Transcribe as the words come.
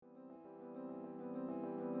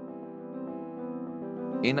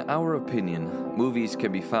In our opinion, movies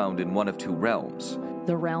can be found in one of two realms.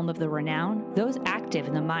 The realm of the renowned, those active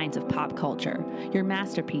in the minds of pop culture. Your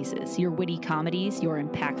masterpieces, your witty comedies, your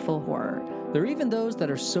impactful horror. There are even those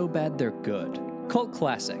that are so bad they're good. Cult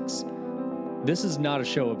classics. This is not a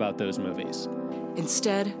show about those movies.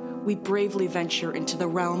 Instead, we bravely venture into the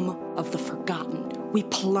realm of the forgotten. We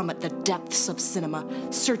plummet the depths of cinema,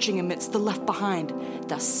 searching amidst the left behind,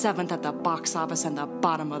 the seventh at the box office and the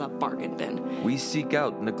bottom of the bargain bin. We seek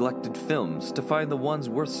out neglected films to find the ones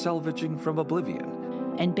worth salvaging from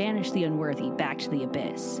oblivion. And banish the unworthy back to the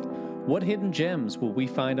abyss. What hidden gems will we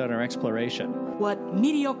find on our exploration? What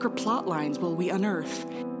mediocre plot lines will we unearth?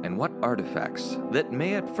 And what artifacts that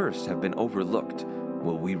may at first have been overlooked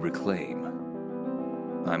will we reclaim?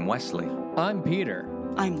 I'm Wesley. I'm Peter.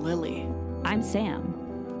 I'm Lily. I'm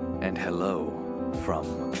Sam. And hello from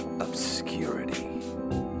Obscurity.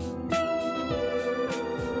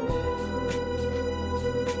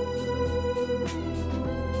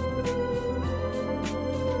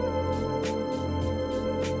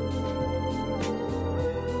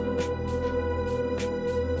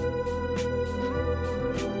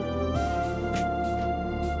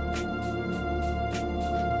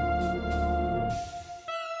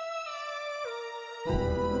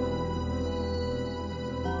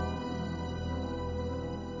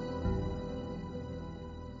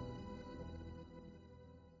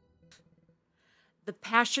 The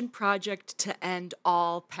passion project to end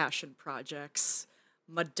all passion projects.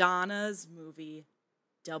 Madonna's movie,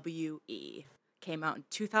 W.E., came out in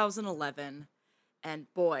 2011,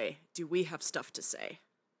 and boy, do we have stuff to say.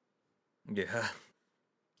 Yeah.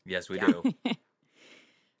 Yes, we do.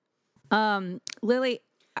 Lily,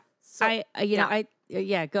 So,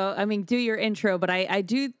 go. I mean, do your intro, but I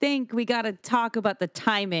do think we got to talk about the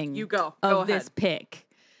timing You go. of Go this ahead. pick.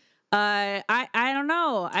 I don't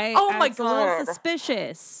know. Oh my it's a little God.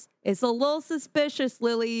 suspicious. It's a little suspicious,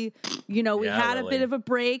 Lily. You know, we Yeah, had a Lily. bit of a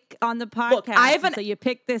break on the podcast, Look, I haven't- so you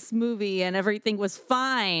picked this movie and everything was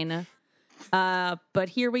fine. But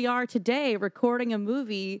here we are today recording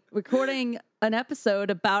an episode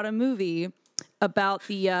about a movie about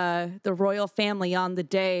the royal family on the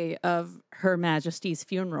day of Her Majesty's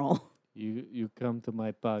funeral. You come to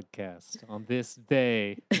my podcast on this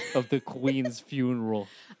day of the Queen's funeral.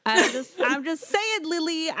 I'm just saying,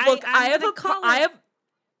 Lily. Look,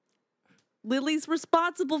 Lily's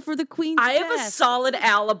responsible for the Queen's I have a death. solid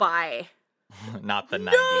alibi. Not the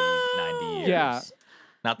 90 years. Yeah.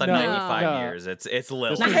 Not the No, 95 no. years. It's Lily.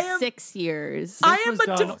 This was- 96 years. I This am was a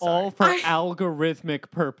done div- all for I-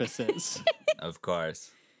 algorithmic purposes. Of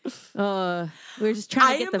course. We're just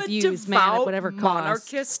trying to get the views, man, at whatever cost.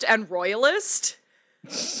 monarchist and royalist.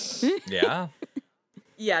 Yeah.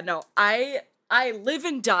 Yeah, no, I live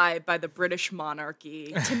and die by the British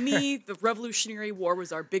monarchy. To me, the Revolutionary War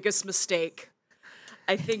was our biggest mistake.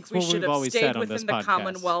 I think we what should we've have always stayed said on within this the podcast.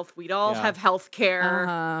 Commonwealth. We'd all Yeah. have health care.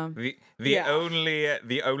 The Yeah.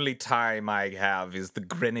 only time I have is the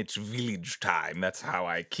Greenwich Village time. That's how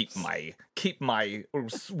I keep my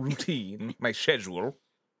routine, my schedule,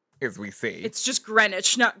 as we say. It's just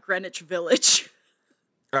Greenwich, not Greenwich Village.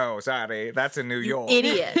 Oh, sorry, that's in New York.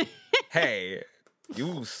 Idiot. Hey,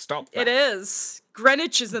 you stop that. It is.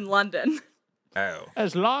 Greenwich is in London. Oh.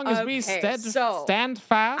 As long as we Okay, so, stand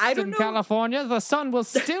fast I don't in know- California, the sun will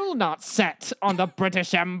still not set on the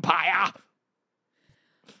British Empire.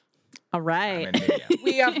 All right. I'm in India.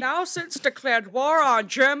 We have now since declared war on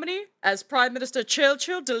Germany as Prime Minister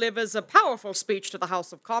Churchill delivers a powerful speech to the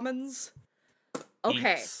House of Commons.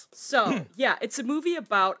 Okay, Eats. so, yeah, it's a movie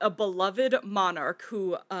about a beloved monarch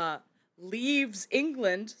who leaves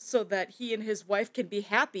England so that he and his wife can be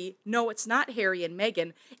happy. No, it's not Harry and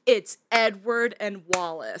Meghan. It's Edward and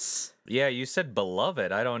Wallace. Yeah, you said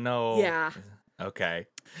beloved. I don't know. Yeah. Okay.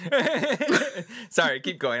 Sorry,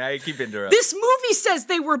 keep going. I keep interrupting. This movie says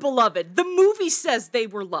they were beloved. The movie says they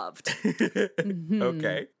were loved.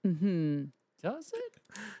 Okay. Mm-hmm. Does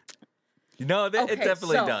it? No, it Okay,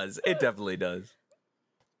 definitely so- does. It definitely does.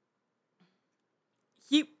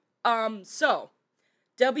 So,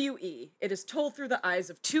 W.E., it is told through the eyes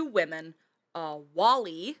of two women,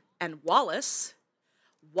 Wally and Wallace.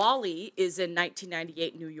 Wally is in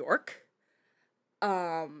 1998 New York.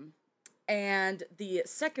 And the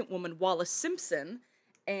second woman, Wallace Simpson,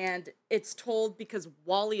 and it's told because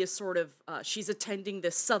Wally is sort of, she's attending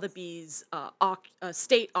the Sotheby's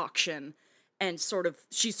state auction, and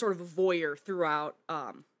she's sort of a voyeur throughout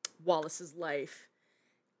Wallace's life.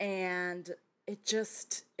 And it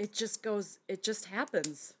just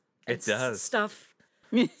happens. It And does.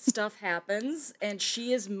 Stuff happens, and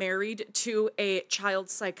she is married to a child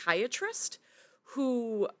psychiatrist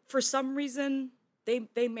who, for some reason,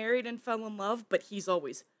 they married and fell in love, but he's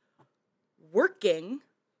always working.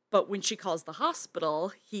 But when she calls the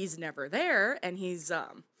hospital, he's never there, and he's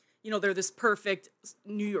they're this perfect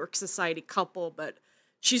New York society couple, but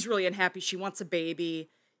she's really unhappy. She wants a baby.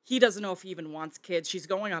 He doesn't know if he even wants kids. She's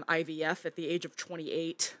going on IVF at the age of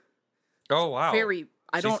 28. Oh, wow.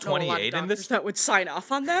 I don't know a lot of doctors that would sign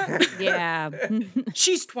off on that. Yeah.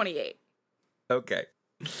 She's 28. Okay.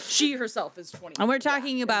 She herself is 28. And we're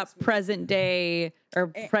talking about present day or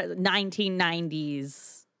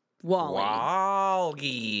 1990s Wally.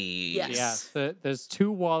 Wally. Yes. Yeah, there's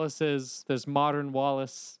two Wallaces. There's modern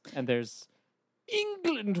Wallace, and there's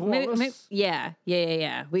England Wallace. Yeah.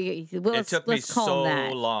 It took me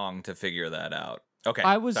so long to figure that out. Okay.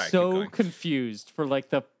 I was sorry, so confused for like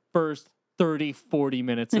the first 30, 40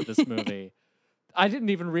 minutes of this movie. I didn't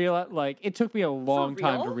even realize, like, it took me a long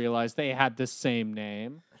time to realize they had the same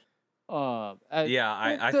name. Yeah, the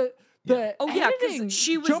Oh, yeah, 'cause editing,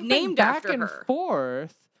 she was jumping named back after and her.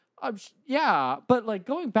 forth. Yeah, but like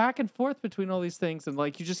going back and forth between all these things, and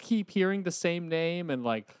like you just keep hearing the same name, and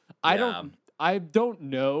like I don't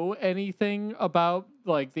know anything about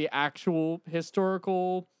like the actual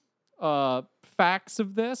historical facts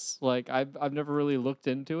of this. Like I've never really looked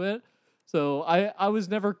into it. So I was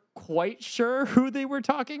never quite sure who they were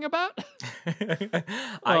talking about.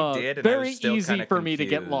 I did, and very I was still easy for me to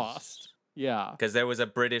get confused. lost. Yeah, Because there was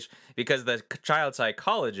because the child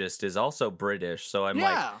psychologist is also British, so I'm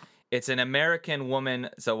like, it's an American woman.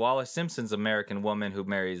 So Wallace Simpson's American woman who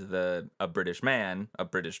marries a British man, a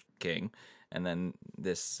British king, and then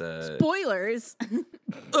this Spoilers.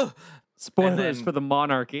 spoilers for the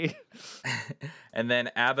monarchy. and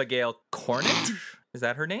then Abigail Cornish, is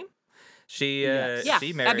that her name? She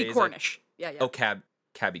she marries Abbie Cornish. Yeah. Oh,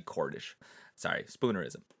 Abbie Cornish. Sorry,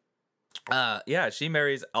 Spoonerism. She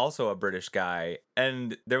marries also a British guy,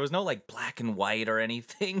 and there was no like black and white or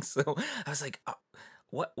anything. So I was like,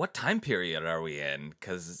 what time period are we in?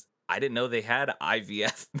 Because I didn't know they had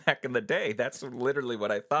IVF back in the day. That's literally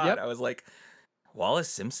what I thought. Yep. I was like, Wallace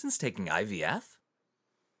Simpson's taking IVF?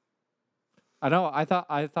 I know.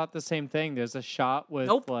 I thought the same thing. There's a shot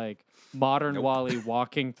with like modern Wally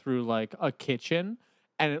walking through like a kitchen,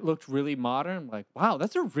 and it looked really modern. I'm like, wow,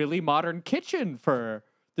 that's a really modern kitchen for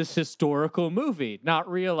this historical movie. Not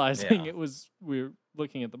realizing we were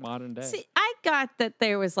looking at the modern day. See, I got that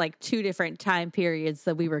there was like two different time periods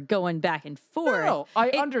that we were going back and forth. No,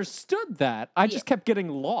 I understood that. I just kept getting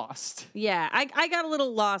lost. Yeah, I got a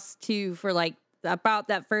little lost too for like about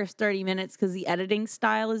that first 30 minutes because the editing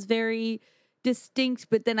style is very distinct,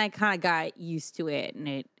 but then I kind of got used to it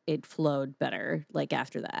and it flowed better like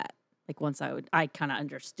after that. Like once I kind of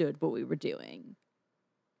understood what we were doing.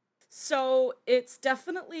 So it's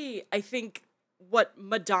definitely, I think, what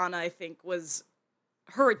Madonna, was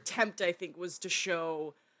her attempt, was to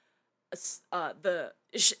show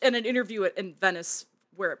in an interview in Venice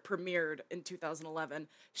where it premiered in 2011,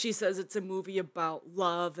 she says it's a movie about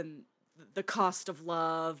love and the cost of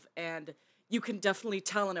love, and you can definitely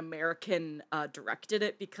tell an American directed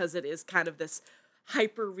it because it is kind of this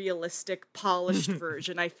hyper-realistic, polished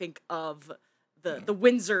version, I think, of the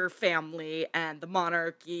Windsor family and the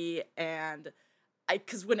monarchy, and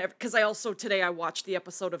because I also today I watched the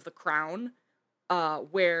episode of The Crown,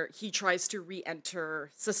 where he tries to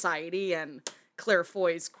re-enter society, and Claire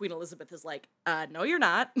Foy's Queen Elizabeth is like, no, you're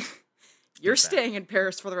not. You're staying in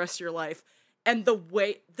Paris for the rest of your life. And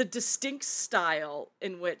the distinct style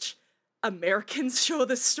in which Americans show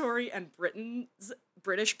this story and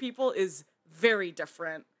British people is very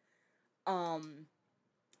different. And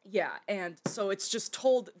so it's just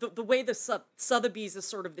told, the way the Sotheby's is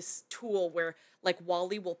sort of this tool where, like,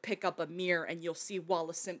 Wally will pick up a mirror and you'll see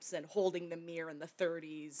Wallace Simpson holding the mirror in the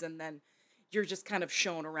 30s, and then you're just kind of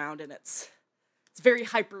shown around, and it's very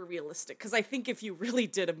hyper-realistic, because I think if you really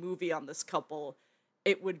did a movie on this couple,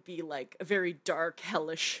 it would be, like, a very dark,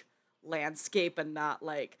 hellish landscape, and not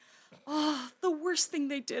like, the worst thing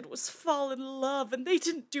they did was fall in love, and they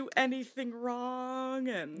didn't do anything wrong.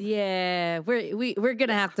 And yeah, we're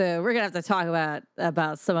gonna have to talk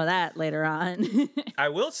about some of that later on. I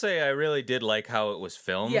will say I really did like how it was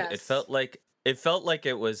filmed. Yes. It felt like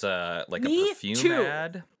it was like Me a perfume too.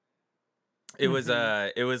 ad. It was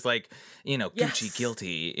like, Gucci Yes.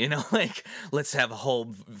 guilty, like, let's have a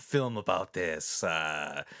whole film about this. So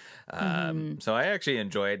I actually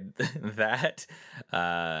enjoyed that.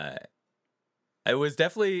 It was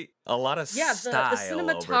definitely a lot of style the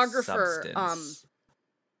cinematographer, over substance.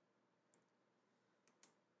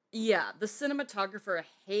 The cinematographer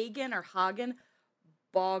Hagen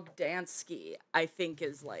Bogdansky, I think,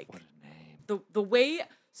 is like What a name. the way.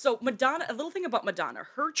 So Madonna, a little thing about Madonna,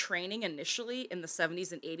 her training initially in the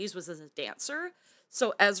 70s and 80s was as a dancer.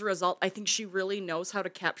 So as a result, I think she really knows how to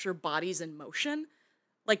capture bodies in motion.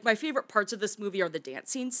 Like, my favorite parts of this movie are the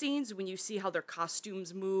dancing scenes, when you see how their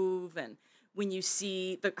costumes move, and when you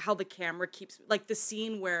see how the camera keeps, like the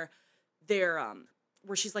scene where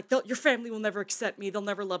where she's like, your family will never accept me, they'll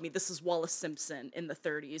never love me. This is Wallace Simpson in the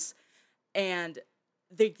 30s. And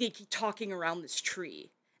they keep talking around this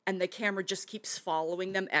tree, and the camera just keeps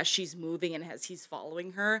following them as she's moving and as he's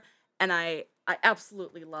following her. And I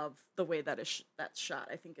absolutely love the way that's shot.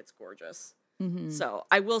 I think it's gorgeous. Mm-hmm. So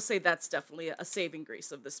I will say that's definitely a saving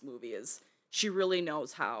grace of this movie, is she really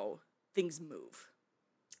knows how things move.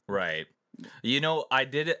 Right. You know,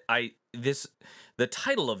 the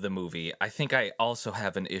title of the movie, I think I also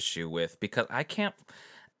have an issue with, because I can't,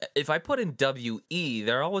 if I put in W-E,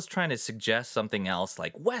 they're always trying to suggest something else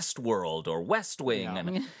like Westworld or West Wing.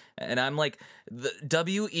 Yeah. And I'm like, the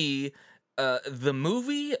W-E, the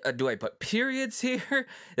movie, do I put periods here?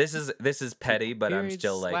 This is petty, but periods, I'm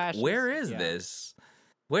still like, slashes. Where is this?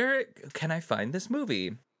 Where can I find this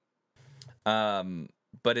movie? But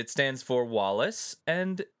it stands for Wallace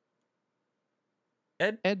and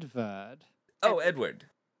Edward. Oh, Edward.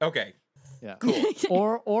 Okay. Yeah.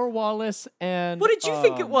 Cool. or Wallace and. What did you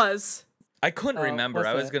think it was? I couldn't remember.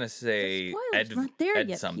 I was gonna say Ed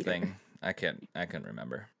yet, something. Peter. I can't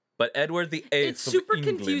remember. But Edward the VIII. It's super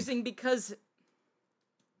confusing because.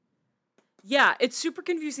 Yeah, it's super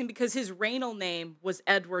confusing because his regnal name was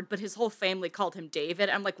Edward, but his whole family called him David.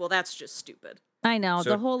 I'm like, well, that's just stupid. I know,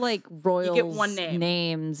 the whole like royals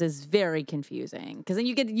names is very confusing, because then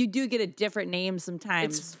you do get a different name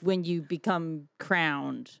sometimes when you become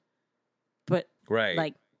crowned, but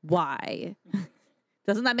like, why?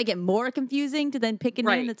 Doesn't that make it more confusing to then pick a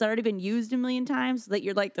name that's already been used a million times, so that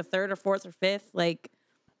you're like the third or fourth or fifth, like,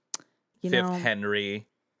 you know, Fifth Henry.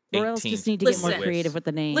 Royals just need to get more creative with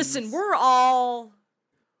the names. Listen, we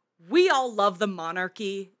all love the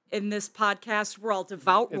monarchy in this podcast. We're all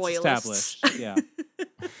devout royalists. Established, yeah.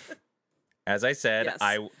 As I said, yes.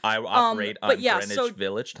 I operate on Greenwich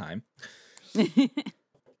Village time.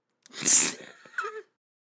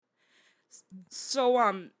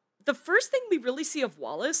 So, the first thing we really see of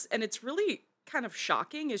Wallace, and it's really kind of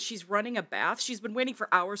shocking, is she's running a bath. She's been waiting for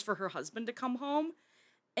hours for her husband to come home.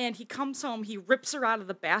 And he comes home, he rips her out of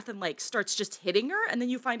the bath and, like, starts just hitting her. And then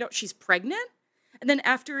you find out she's pregnant. And then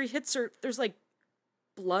after he hits her, there's, like,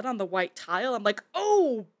 blood on the white tile. I'm like,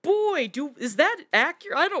 oh, boy, is that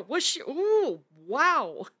accurate? I don't wish you... Ooh,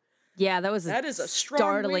 wow. Yeah, that is a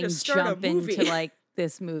startling jump into, like,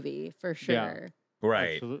 this movie, for sure. Yeah.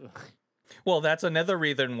 Right. Absolutely. Well, that's another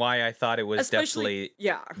reason why I thought it was definitely...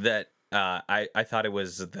 Yeah. That... I thought it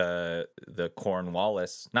was the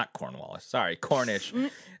Cornish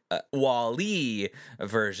Wally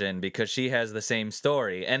version, because she has the same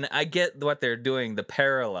story, and I get what they're doing, the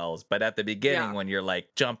parallels, but at the beginning when you're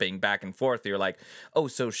like jumping back and forth, you're like, oh,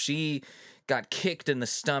 so she got kicked in the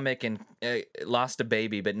stomach and lost a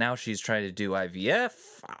baby, but now she's trying to do IVF,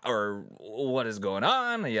 or what is going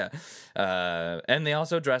on? Yeah. And they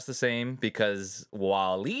also dress the same because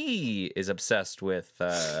Wally is obsessed with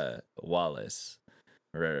Wallace.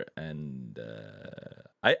 And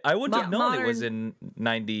I wouldn't have known it was in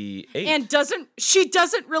 98. And she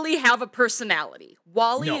doesn't really have a personality.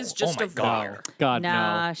 Wally is just a voyeur. God,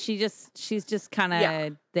 nah, no. she's just kind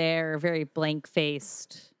of there, very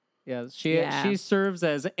blank-faced. Yeah, she serves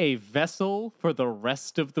as a vessel for the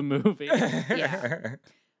rest of the movie. Yeah.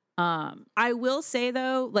 I will say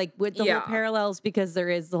though, like with the whole parallels, because there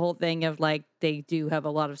is the whole thing of like they do have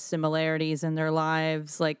a lot of similarities in their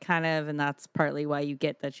lives, like kind of, and that's partly why you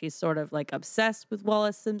get that she's sort of like obsessed with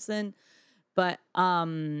Wallace Simpson. But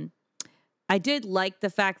I did like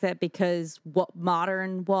the fact that because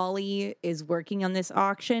modern Wally is working on this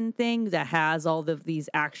auction thing that has all of these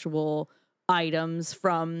actual items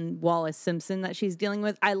from Wallace Simpson that she's dealing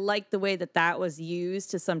with. I like the way that was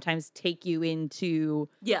used to sometimes take you into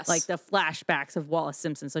like the flashbacks of Wallace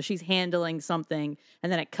Simpson. So she's handling something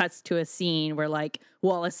and then it cuts to a scene where like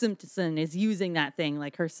Wallace Simpson is using that thing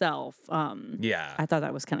like herself. I thought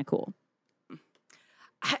that was kind of cool.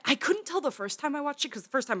 I couldn't tell the first time I watched it, because the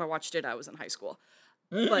first time I watched it I was in high school.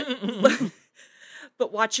 But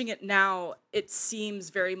but watching it now, it seems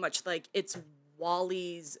very much like it's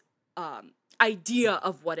Wally's idea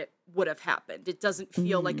of what it would have happened. It doesn't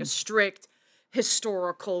feel like a strict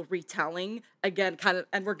historical retelling. Again, kind of,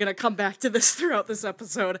 and we're going to come back to this throughout this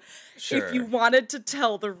episode. Sure. If you wanted to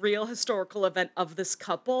tell the real historical event of this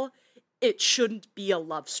couple, it shouldn't be a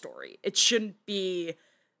love story. It shouldn't be,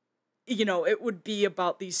 it would be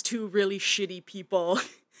about these two really shitty people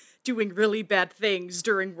doing really bad things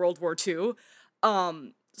during World War II.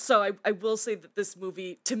 So I will say that this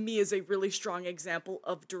movie, to me, is a really strong example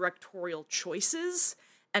of directorial choices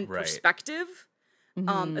and perspective,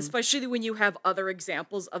 especially when you have other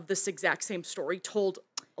examples of this exact same story told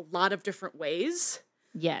a lot of different ways.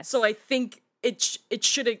 Yes. So I think it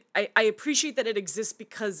should, I appreciate that it exists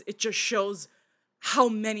because it just shows how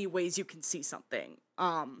many ways you can see something,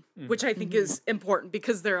 which I think is important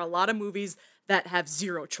because there are a lot of movies that have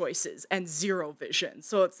zero choices and zero vision.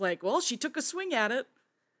 So it's like, well, she took a swing at it.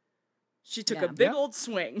 She took a big old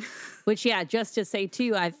swing. Which, just to say,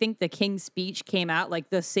 too, I think the King's Speech came out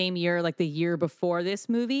like the same year, like the year before this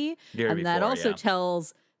movie. That also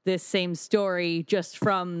tells this same story just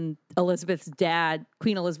from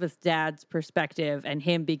Queen Elizabeth's dad's perspective and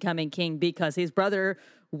him becoming king because his brother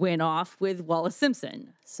went off with Wallace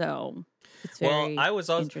Simpson. So it's very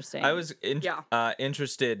interesting. I was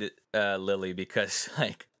interested, Lily, because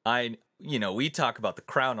like we talk about The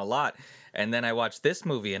Crown a lot, and then I watched this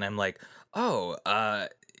movie and I'm like,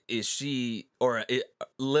 is she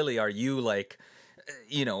Lily? Are you like,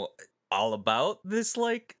 all about this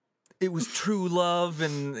like? It was true love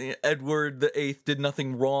and Edward VIII did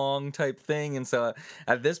nothing wrong type thing. And so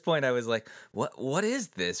at this point I was like, what is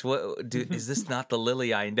this? Is this not the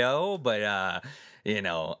Lily I know? But,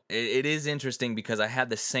 it is interesting because I had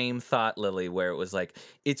the same thought, Lily, where it was like,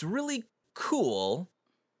 it's really cool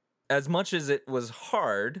as much as it was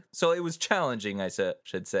hard. So it was challenging, I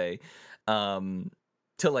should say, to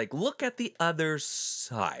like look at the other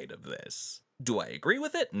side of this. Do I agree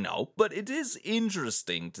with it? No, but it is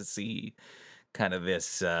interesting to see kind of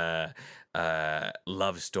this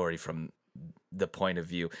love story from the point of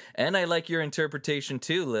view. And I like your interpretation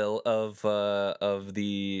too, Lil, of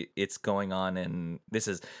the it's going on, and this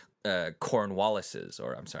is Cornwallis's,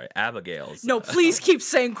 or I'm sorry, Abigail's. No, please keep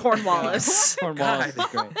saying Cornwallis. Cornwallis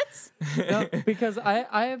is great. No, because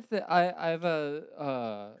I have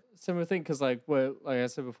a similar thing because like I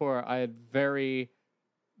said before, I had very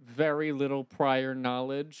little prior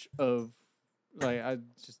knowledge of, like, I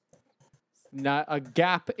just not a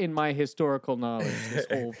gap in my historical knowledge, this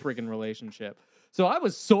whole friggin' relationship. So I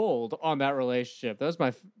was sold on that relationship. That's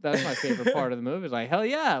my favorite part of the movie. Like, hell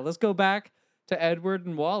yeah, let's go back to Edward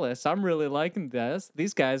and Wallace. I'm really liking this.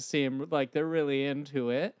 These guys seem like they're really into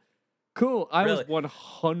it. Cool. I was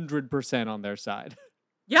 100% on their side.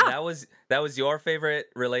 Yeah. That was your favorite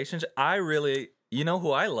relationship? I really,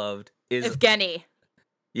 who I loved is Evgeny.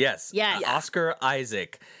 Yes. Oscar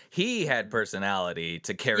Isaac. He had personality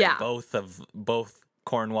to carry both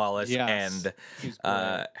Cornwallis and himself.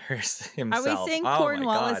 Are we saying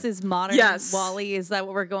Cornwallis is modern Wally? Is that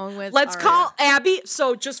what we're going with? Let's call Abbie.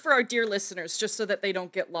 So just for our dear listeners, just so that they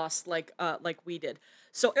don't get lost like we did.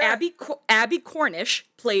 So Abbie Cornish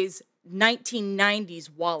plays 1990s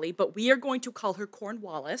Wally, but we are going to call her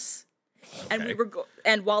Cornwallis, and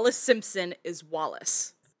and Wallace Simpson is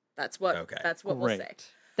Wallace. That's what we'll say.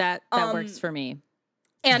 That works for me.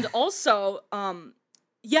 And also,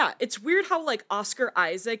 it's weird how like Oscar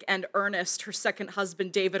Isaac and Ernest, her second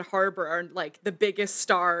husband, David Harbour, are like the biggest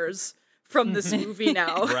stars from this movie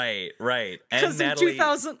now. Right. Because in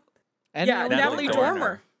 2000, Natalie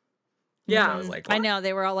Dormer. Yeah, I was like, I know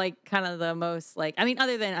they were all like kind of the most like.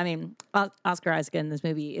 Oscar Isaac in this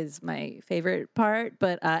movie is my favorite part,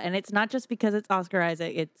 but and it's not just because it's Oscar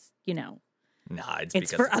Isaac. It's Nah,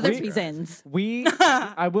 it's for other reasons.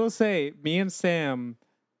 I will say, me and Sam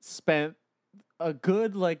spent a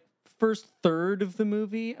good first third of the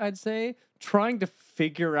movie, I'd say, trying to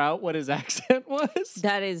figure out what his accent was.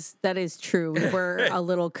 That is true. We were a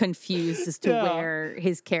little confused as to where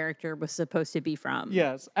his character was supposed to be from.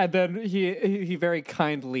 Yes, and then he very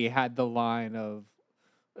kindly had the line of,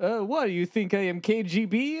 what, do you think I am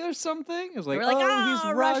KGB or something? I was like, he's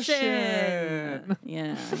Russian.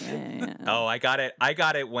 Yeah. Oh, I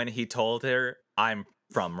got it when he told her, I'm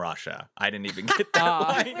from Russia. I didn't even get that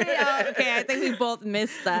line. Okay, I think we both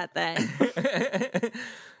missed that then.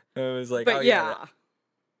 It was like, but yeah.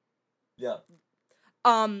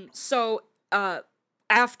 So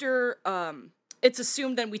after it's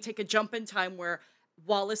assumed, then we take a jump in time where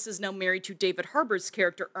Wallace is now married to David Harbour's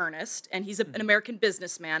character, Ernest, and he's an American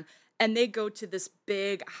businessman, and they go to this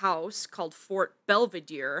big house called Fort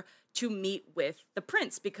Belvedere to meet with the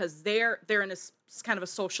prince because they're in a kind of a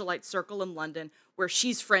socialite circle in London where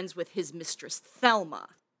she's friends with his mistress, Thelma.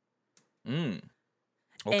 Okay.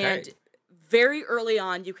 And very early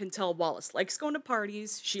on, you can tell Wallace likes going to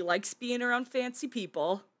parties. She likes being around fancy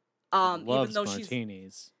people. Loves even though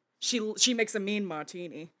martinis. She makes a mean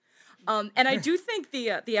martini. And I do think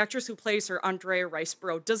the actress who plays her, Andrea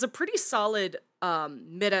Riseborough, does a pretty solid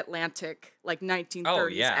mid-Atlantic, like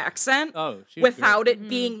 1930s accent without it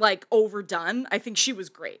being like overdone. I think she was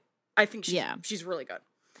great. I think she's really good.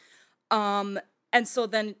 And so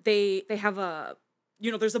then they have a,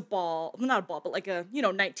 there's a ball, well, not a ball, but like a,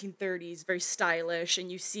 1930s, very stylish.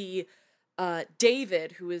 And you see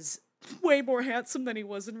David, who is way more handsome than he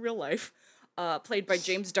was in real life, played by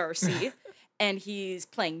James Darcy. And he's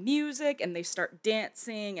playing music and they start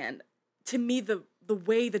dancing. And to me, the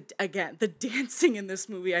way that, again, the dancing in this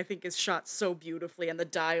movie, I think is shot so beautifully. And the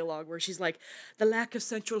dialogue where she's like, the lack of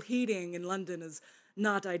central heating in London is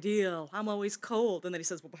not ideal. I'm always cold. And then he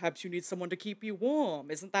says, well, perhaps you need someone to keep you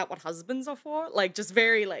warm. Isn't that what husbands are for? Like, just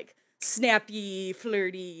very, like, snappy,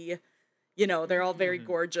 flirty. They're all very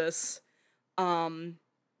gorgeous. And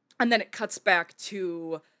then it cuts back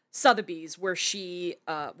to Sotheby's, where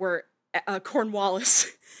Cornwallis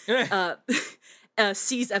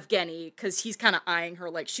sees Evgeny, because he's kind of eyeing her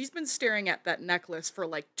like she's been staring at that necklace for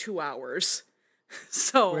like 2 hours.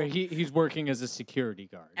 So where he's working as a security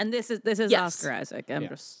guard. And this is Oscar Isaac. I'm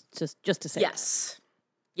just to say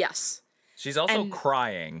Yes. She's also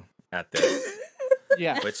crying at this.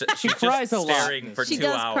 Yeah. Which she she's cries just a lot. staring for She 2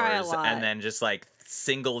 does cry a hours lot. and then just like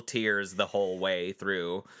single tears the whole way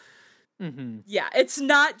through. Mm-hmm. Yeah, it's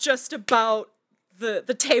not just about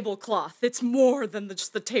the tablecloth. It's more than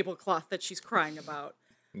just the tablecloth that she's crying about.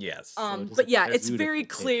 Yes. But yeah, it's very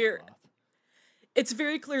clear. It's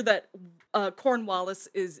very clear that Cornwallis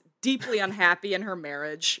is deeply unhappy in her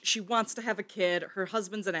marriage. She wants to have a kid. Her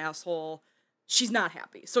husband's an asshole. She's not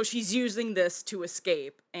happy. So she's using this to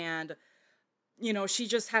escape. And, she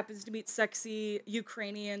just happens to meet sexy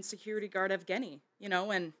Ukrainian security guard Evgeny,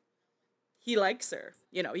 and he likes her.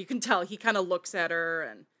 You can tell. He kind of looks at her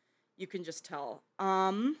and you can just tell.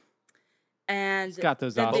 And he's got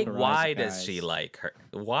those but why eyes. does she like her?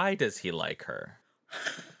 Why does he like her?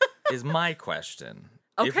 Is my question.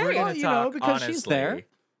 Okay. If we're gonna talk because honestly, she's there.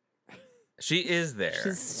 She is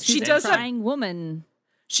there. she does a crying woman.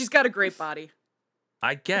 She's got a great body.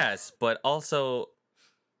 I guess, but also,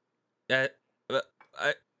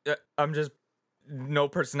 I'm just no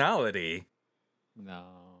personality. No.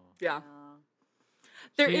 Yeah.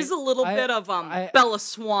 There is a little bit of Bella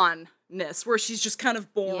Swan-ness, where she's just kind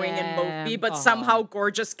of boring and mopey, but somehow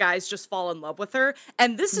gorgeous guys just fall in love with her.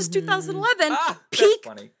 And this is 2011,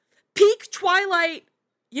 peak Twilight,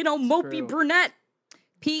 mopey brunette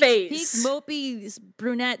phase. Peak mopey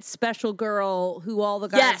brunette special girl who all the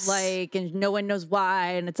guys like, and no one knows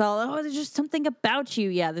why, and it's all, there's just something about you.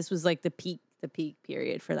 Yeah, this was like the peak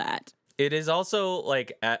period for that. It is also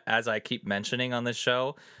like, as I keep mentioning on this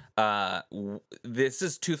show, this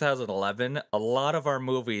is 2011. A lot of our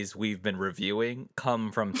movies we've been reviewing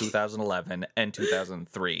come from 2011 and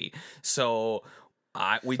 2003. So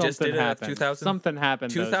we just did a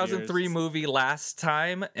 2003 movie last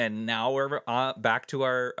time, and now we're back to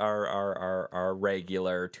our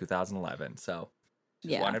regular 2011. So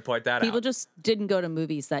just wanted to point that out. People just didn't go to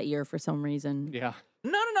movies that year for some reason. Yeah.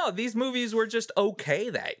 No. These movies were just okay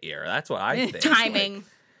that year. That's what I think. Timing. Like,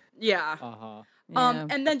 yeah. Uh-huh.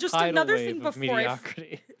 And then just another thing before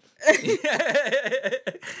mediocrity.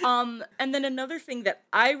 And then another thing that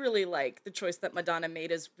I really like, the choice that Madonna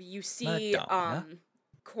made, is you see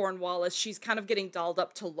Cornwallis, she's kind of getting dolled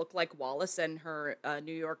up to look like Wallace in her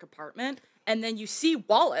New York apartment, and then you see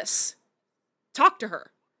Wallace talk to her.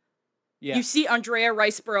 Yeah. You see Andrea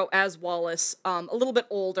Riseborough as Wallace, a little bit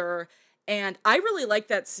older, and I really like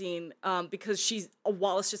that scene because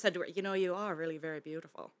Wallace just said to her, you are really very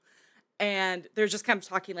beautiful. And they're just kind of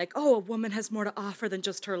talking like, a woman has more to offer than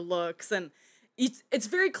just her looks. And it's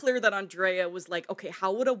very clear that Andrea was like, okay,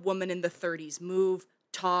 how would a woman in the 30s move,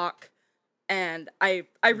 talk? And I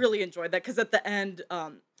really enjoyed that, because at the end,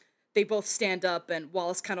 they both stand up and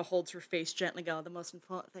Wallace kind of holds her face gently, go, the most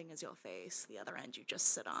important thing is your face. The other end you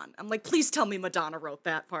just sit on. I'm like, please tell me Madonna wrote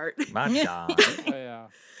that part. Madonna. Oh, yeah.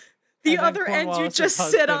 The other end you just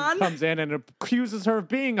sit on. Comes in and accuses her of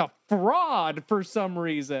being a fraud for some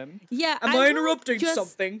reason. Yeah. Am I interrupting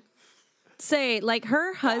something? Say, like,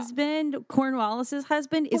 her husband, Cornwallis's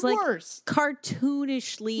husband, is like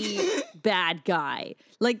cartoonishly bad guy.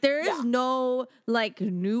 Like, there is no like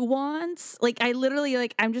nuance. Like, I literally,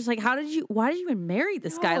 like, I'm just like, why did you even marry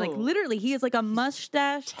this guy? Like, literally, he is like a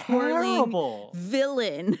mustache twirling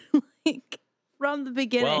villain, like, from the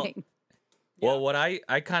beginning. Well, what I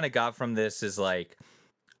kind of got from this is, like,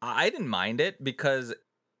 I didn't mind it, because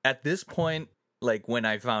at this point, like, when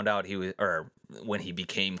I found out when he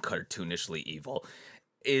became cartoonishly evil,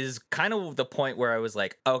 is kind of the point where I was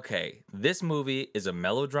like, okay, this movie is a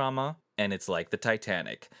melodrama and it's like the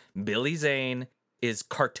Titanic. Billy Zane is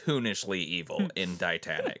cartoonishly evil in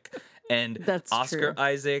Titanic. And That's Oscar true.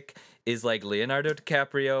 Isaac is like Leonardo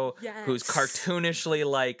DiCaprio, who's Yes. cartoonishly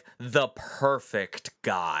like the perfect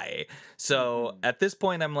guy. So at this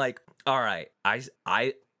point, I'm like, all right,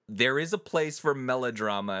 I there is a place for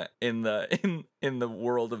melodrama in the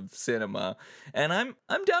world of cinema, and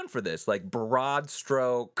I'm down for this. Like broad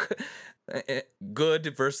stroke,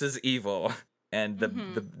 good versus evil, and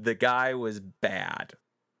the guy was bad,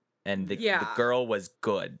 and the girl was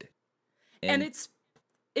good, And it's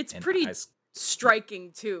pretty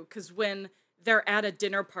striking too, because when they're at a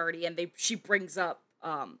dinner party and she brings up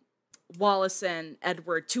Wallace and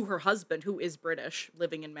Edward to her husband, who is British,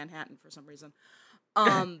 living in Manhattan for some reason,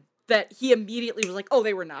 that he immediately was like, "Oh,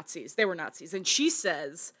 they were Nazis. They were Nazis." And she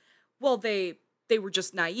says, "Well, they were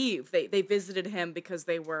just naive. They visited him because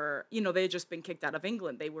they were, they had just been kicked out of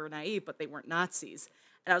England. They were naive, but they weren't Nazis."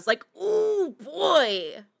 And I was like, "Oh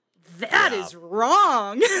boy, that is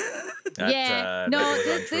wrong."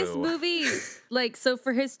 This movie, like, so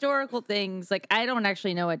for historical things, like, I don't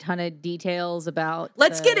actually know a ton of details about.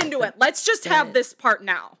 Let's get into it. Let's just have this part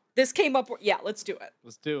now. This came up. Yeah, let's do it.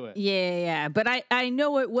 Let's do it. Yeah. But I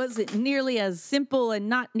know it wasn't nearly as simple and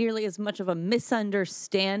not nearly as much of a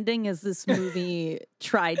misunderstanding as this movie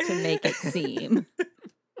tried to make it seem.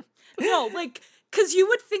 No, like, because you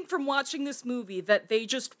would think from watching this movie that they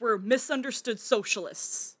just were misunderstood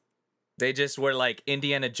socialists. They just were like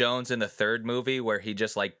Indiana Jones in the third movie, where he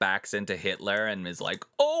just like backs into Hitler and is like,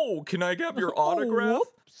 "Oh, can I get your autograph?"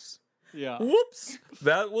 Whoops. Yeah. Whoops,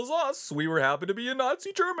 that was us. We were happy to be in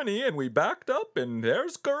Nazi Germany, and we backed up, and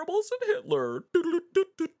there's Goebbels and Hitler.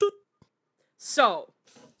 So,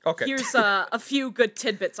 Okay. here's a few good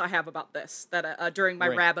tidbits I have about this that during my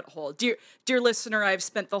rabbit hole. Dear listener, I've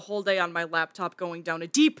spent the whole day on my laptop going down a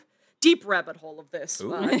deep rabbit hole of this.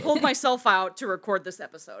 I pulled myself out to record this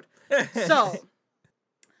episode. So,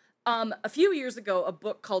 a few years ago, a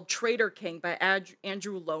book called Traitor King by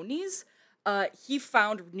Andrew Lowndes, he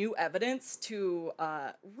found new evidence to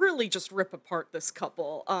really just rip apart this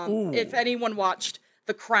couple. If anyone watched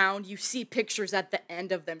The Crown, you see pictures at the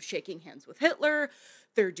end of them shaking hands with Hitler.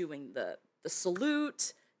 They're doing the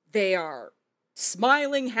salute. They are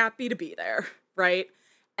smiling, happy to be there, right?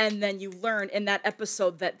 And then you learn in that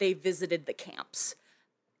episode that they visited the camps.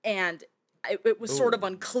 And it was sort of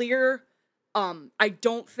unclear. I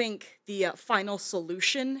don't think the final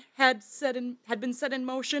solution had been set in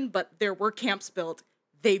motion, but there were camps built.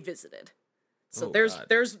 They visited. So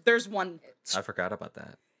there's one. I forgot about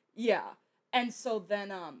that. Yeah. And so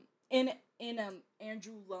then in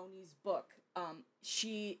Andrew Lowndes' book,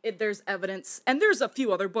 there's evidence, and there's a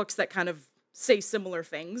few other books that kind of say similar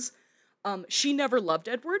things. She never loved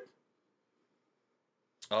Edward.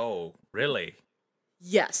 Oh, really?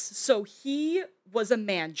 Yes. So he was a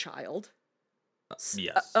man-child.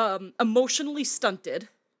 Yes. Emotionally stunted,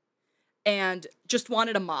 and just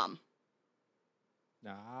wanted a mom.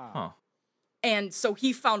 Huh. And so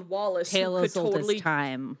he found Wallace, Tale who as could old totally. as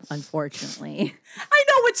time, unfortunately. I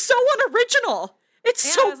know, it's so unoriginal. It's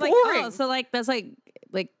Yeah, I so was like, boring. oh, so like that's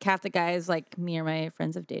like half the guys like me or my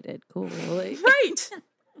friends have dated. Cool. Like, Right.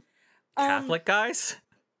 Catholic guys?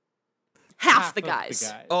 Half the of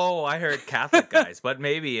guys. Oh, I heard Catholic guys, but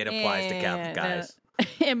maybe it applies to Catholic no. guys.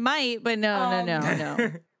 It might, but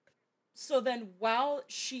no. So then, while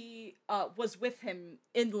she was with him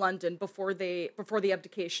in London before the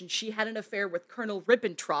abdication, she had an affair with Colonel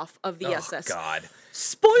Ribbentrop of the SS. Oh, God.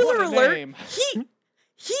 Spoiler What a alert! name.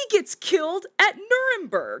 He gets killed at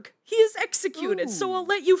Nuremberg. He is executed. So I'll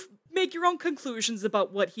let you make your own conclusions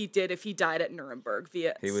about what he did if he died at Nuremberg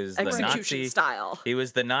via He was the execution Nazi style. He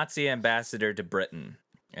was the Nazi ambassador to Britain,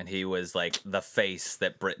 and he was like the face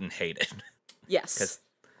that Britain hated Yes. because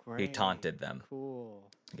he taunted them. Cool.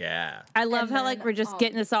 Yeah. I love And how like then, we're just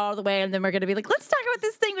getting this all the way, and then we're gonna be like, let's talk about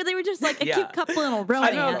this thing where they were just like a Yeah. cute couple in a I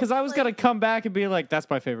romance. know, because I was gonna come back and be like, "That's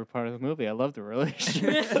my favorite part of the movie. I love the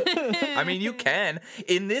relationship." I mean, you can.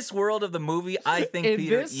 In this world of the movie, I think, In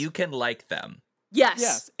Peter, this- you can like them. Yes.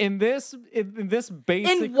 Yes, in this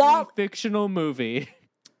basically Wal- fictional movie,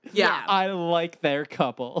 Yeah. I like their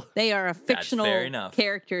couple. They are a fair fictional enough.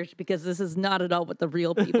 characters because this is not at all what the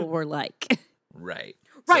real people were like. Right.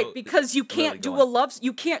 Right, So, because you really can't go on.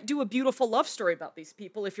 you can't do a beautiful love story about these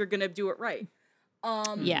people if you're gonna do it right.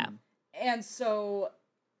 Yeah. And so,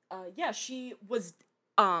 she was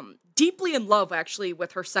deeply in love actually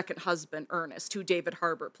with her second husband, Ernest, who David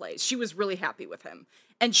Harbour plays. She was really happy with him,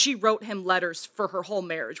 and she wrote him letters for her whole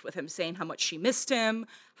marriage with him, saying how much she missed him,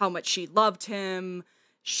 how much she loved him,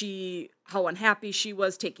 how unhappy she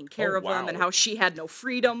was taking care Oh, of him, and wow. how she had no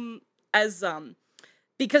freedom as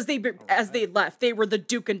because as they left, they were the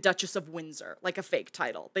Duke and Duchess of Windsor, like a fake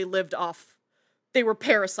title. They were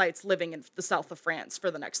parasites living in the south of France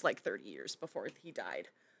for the next like 30 years before he died.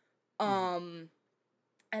 And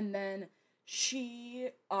then she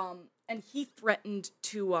and he threatened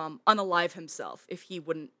to unalive himself if she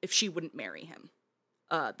wouldn't marry him.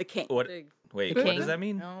 The king. What? Wait, what king? does that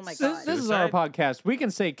mean? Oh my god. This is our podcast. We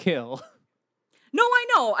can say kill. No, I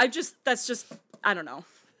know. That's just I don't know.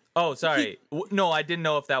 Oh, sorry. No, I didn't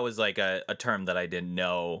know if that was like a term that I didn't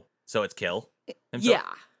know. So it's kill himself?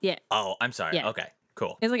 Yeah. Oh, I'm sorry. Yeah. Okay,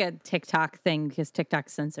 cool. It's like a TikTok thing because TikTok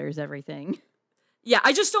censors everything. Yeah,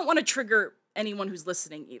 I just don't want to trigger anyone who's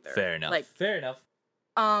listening either. Fair enough. Like, fair enough.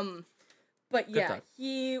 but yeah, thought.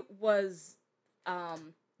 he was,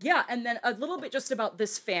 yeah, and then a little bit just about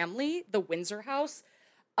this family, the Windsor house.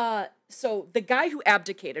 So the guy who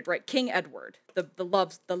abdicated, right, King Edward, the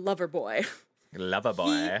lover boy. Lover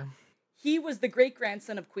boy. He was the great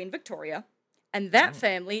grandson of Queen Victoria, and that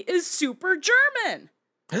family is super German,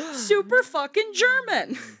 super fucking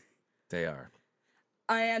German. They are.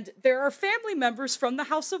 And there are family members from the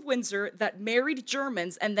House of Windsor that married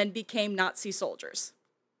Germans and then became Nazi soldiers.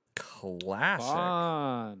 Classic.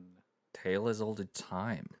 Fun. Tale as old as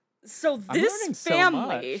time. So I'm learning this so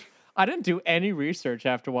family, much. I didn't do any research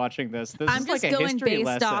after watching this. This I'm is just like a going history based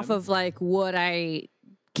lesson. off of like what I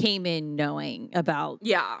came in knowing about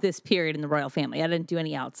yeah, this period in the royal family. I didn't do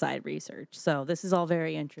any outside research. So this is all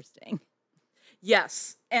very interesting.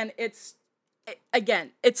 yes, and it's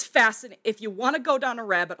fascinating. If you want to go down a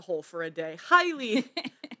rabbit hole for a day, highly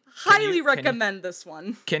recommend this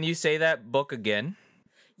one. Can you say that book again?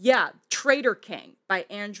 Yeah, Traitor King by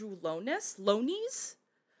Andrew Lones.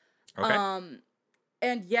 Okay.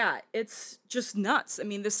 And yeah, it's just nuts. I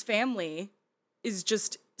mean, this family is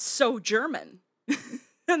just so German.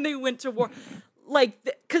 And they went to war. Like,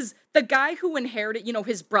 because the guy who inherited,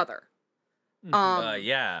 his brother.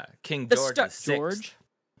 Yeah, King George VI. George?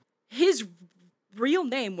 His real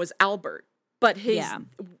name was Albert, but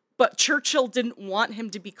but Churchill didn't want him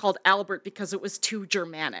to be called Albert because it was too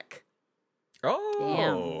Germanic.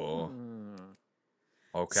 Oh.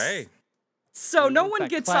 Okay. So no It's one that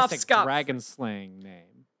gets off classic scot. dragon slaying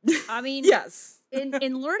name. I mean, Yes. in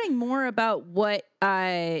learning more about what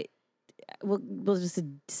we'll just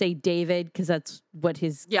say David because that's what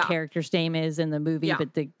his character's name is in the movie. Yeah.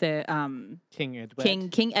 But the King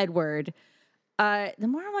Edward. King Edward. The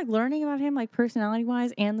more I'm like learning about him, like personality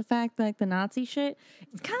wise, and the fact that like the Nazi shit,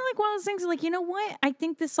 it's kind of like one of those things. Like, you know what? I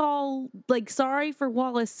think this all like sorry for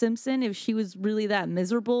Wallace Simpson if she was really that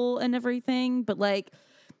miserable and everything, but like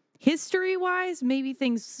history wise, maybe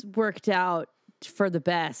things worked out for the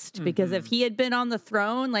best because if he had been on the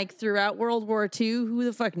throne like throughout World War II, who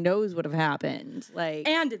the fuck knows what would have happened? Like,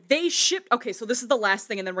 And they shipped. Okay, so this is the last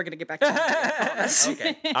thing, and then we're gonna get back to it.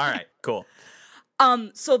 Okay. All right. Cool.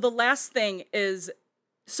 So the last thing is,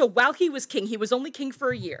 so while he was king, he was only king for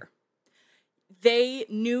a year. They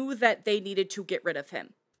knew that they needed to get rid of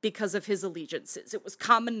him because of his allegiances. It was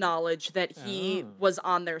common knowledge that he was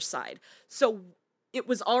on their side. So it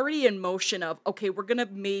was already in motion of, okay, we're going to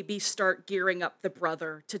maybe start gearing up the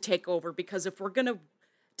brother to take over, because if we're going to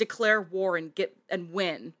declare war and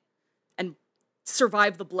win and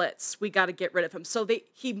survive the Blitz, we got to get rid of him. So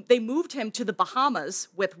they moved him to the Bahamas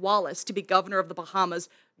with Wallace to be governor of the Bahamas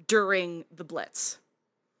during the Blitz.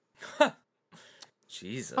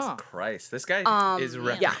 Jesus Christ. This guy is yeah.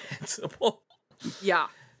 reprehensible. Yeah.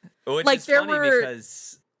 Which Like, is there funny were-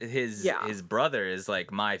 because his brother is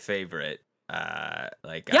like my favorite.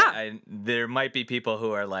 There might be people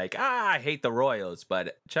who are like, I hate the Royals,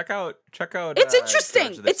 but check out. It's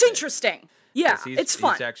interesting. George VI. Interesting. Yeah, it's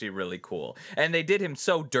fun. He's actually really cool. And they did him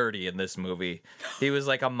so dirty in this movie. He was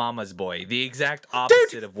like a mama's boy, the exact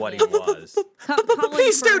opposite of what he was.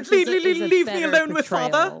 Please don't leave me alone with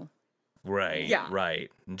father. Right, Yeah.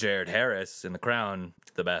 right. Jared Harris in The Crown,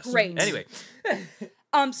 the best. Great. Anyway.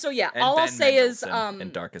 So yeah, And all I'll Ben say is Mendelsohn in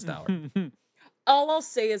Darkest Hour. all I'll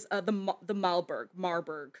say is the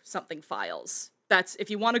Marburg something files. That's, if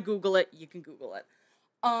you want to Google it, you can Google it.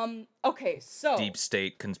 Okay, so Deep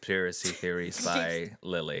State Conspiracy Theories by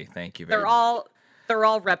Lily. Thank you very much. they're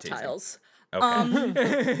all reptiles.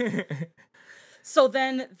 Okay. So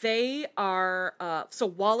then they are so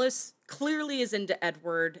Wallace clearly is into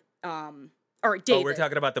Edward or David. Oh, we're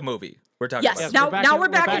talking about the movie. We're talking Yes, about now we're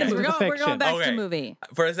back in the We're movie. going back to Okay. the movie.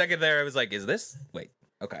 For a second there, I was like, is this? Wait.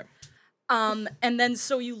 Okay. And then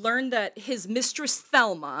so you learn that his mistress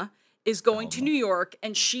Thelma is going to New York,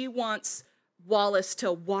 and she wants Wallace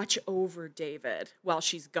to watch over David while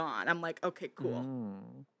she's gone. I'm like, okay, cool.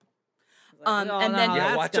 And then Yeah,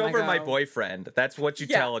 that's watch gonna over my go. boyfriend. That's what you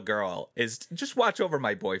Yeah. tell a girl is just watch over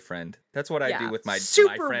my boyfriend. That's what I do with my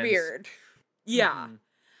super friends. weird. Yeah. Mhm.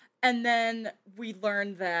 And then we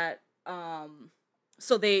learn that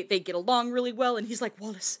so they get along really well, and he's like,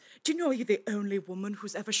 Wallace, do you know you're the only woman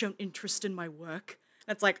who's ever shown interest in my work?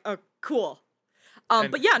 And it's like, oh, cool.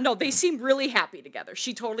 But yeah, no, they seem really happy together.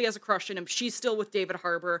 She totally has a crush on him. She's still with David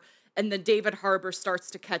Harbour, and then David Harbour starts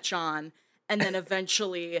to catch on, and then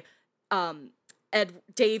eventually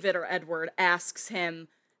David or Edward asks him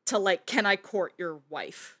to, like, can I court your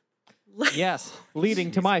wife? Yes,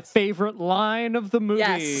 leading to my favorite line of the movie.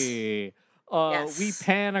 Yes. We Yes.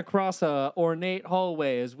 pan across a ornate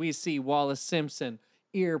hallway as we see Wallace Simpson,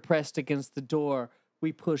 ear pressed against the door.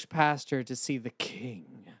 We push past her to see the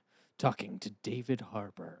king talking to David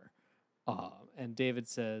Harbour. And David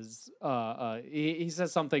says, he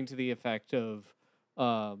says something to the effect of,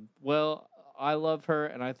 well, I love her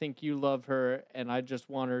and I think you love her and I just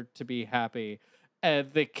want her to be happy.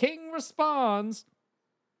 And the king responds,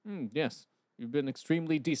 yes, you've been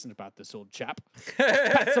extremely decent about this, old chap.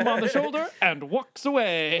 Pats him on the shoulder and walks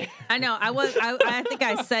away. I know. I think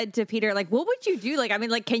I said to Peter, like, what would you do? Like, I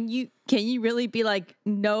mean, like, can you really be like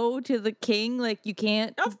no to the king? Like, you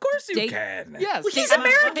can't. Of course you date- can. Yes, Well, he's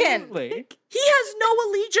American. absolutely. He has no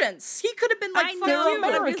allegiance. He could have been like, I fuck know, you. but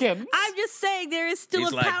Americans. I'm just saying there is still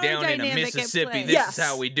He's a like power down in dynamic Mississippi. at play. This Yes. is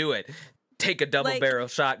how we do it. Take a double Like- barrel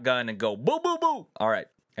shotgun and go boo boo boo. All right.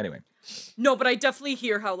 Anyway. No, but I definitely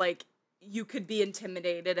hear how, like, you could be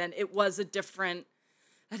intimidated, and it was a different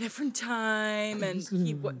time, and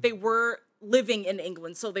they were living in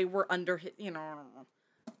England, so they were under,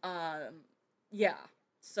 yeah.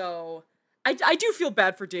 So I do feel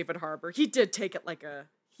bad for David Harbour. He did take it like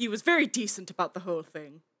he was very decent about the whole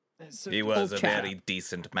thing. He was a very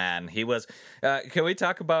decent man. He was. Can we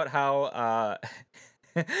talk about how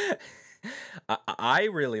I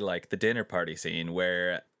really like the dinner party scene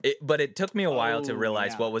where but it took me a while to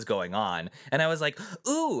realize what was going on. And I was like,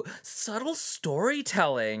 ooh, subtle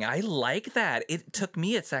storytelling. I like that. It took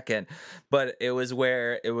me a second. But it was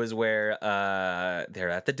where they're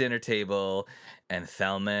at the dinner table and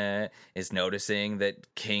Thelma is noticing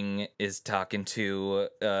that King is talking to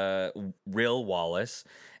real Wallace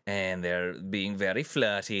and they're being very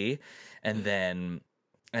flirty. And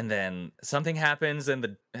then something happens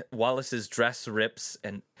and Wallace's dress rips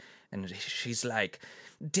and she's like,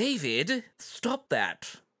 David, stop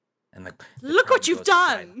that. And the Look crowd what you've goes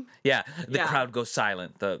done. silent. Yeah, the Yeah. crowd goes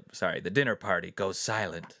silent. The dinner party goes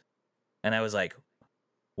silent. And I was like,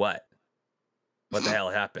 what? What the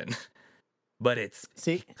hell happened? But it's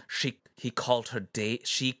See, she called her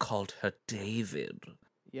she called her David.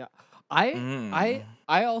 yeah, I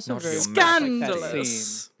also Not very real much like that scene.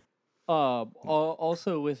 Scandalous.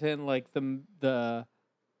 Also within like the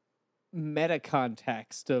meta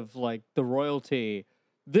context of like the royalty,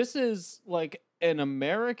 this is like an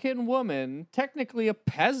American woman, technically a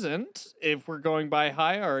peasant if we're going by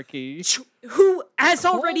hierarchy, Who has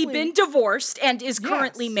already Calling- been divorced and is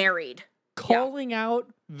currently Yes. married. calling out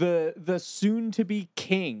the soon to be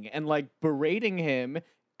king and like berating him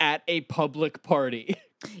at a public party.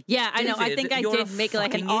 Yeah, I know. I David, think I you're a did make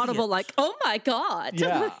like an fucking audible, idiot. like, "Oh my god!"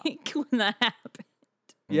 Yeah. like, when that happened.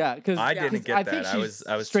 Yeah, because I didn't get I that. think I she was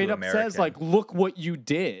straight too up says American. like, "Look what you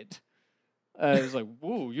did." I was like,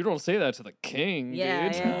 "Whoa, you don't say that to the king, Yeah,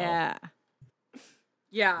 dude." yeah.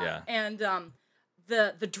 Yeah. And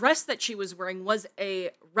the dress that she was wearing was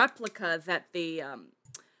a replica that the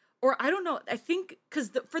or I don't know, I think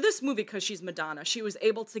because for this movie, because she's Madonna, she was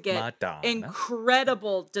able to get Madonna.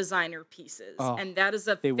 incredible designer pieces, Oh, and that is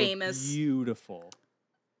a They were famous. beautiful.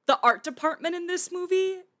 The art department in this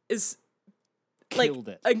movie is like Killed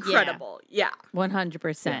it. incredible. Yeah.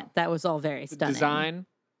 100%. Yeah. That was all very The stunning. design,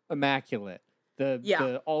 immaculate. Yeah.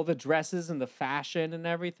 The all the dresses and the fashion and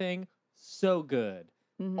everything, so good.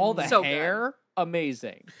 Mhm. All the So good. hair,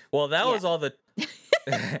 amazing. Well, that Yeah. was all the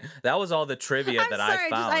that was all the trivia I'm that sorry, I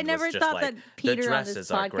found. I never was just thought like, that the Peter on this dresses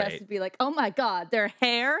are podcast great. would be like, "Oh my god, their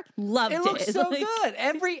hair, loved it." It looks so Like, good.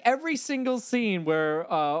 Every single scene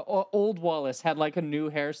where old Wallace had like a new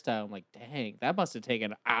hairstyle, I'm like, dang, that must have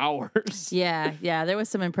taken hours. Yeah, yeah, there was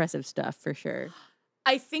some impressive stuff for sure.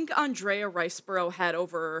 I think Andrea Riseborough had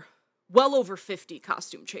well over 50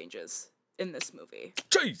 costume changes in this movie.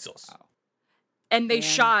 Jesus. And they Man.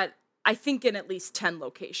 shot, I think, in at least 10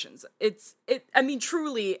 locations. I mean,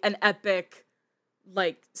 truly an epic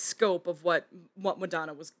like scope of what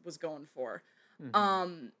Madonna was going for.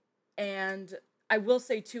 And I will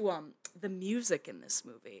say too, the music in this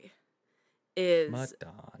movie is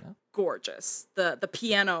Madonna. gorgeous. The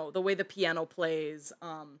piano, the way the piano plays,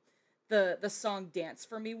 the song "Dance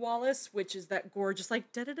for Me, Wallace," which is that gorgeous like.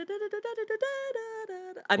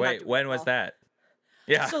 Wait, when was that?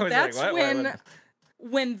 Yeah, So I was that's like, what?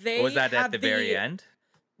 when they Was that have at the very end?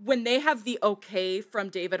 when they have the okay from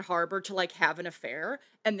David Harbour to like have an affair,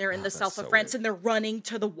 and they're in the south of so France weird. and they're running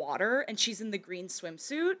to the water, and she's in the green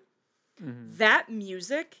swimsuit. Mhm. That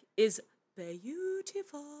music is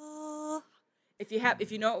beautiful. If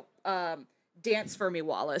you know, "Dance for Me,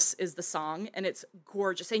 Wallace" is the song, and it's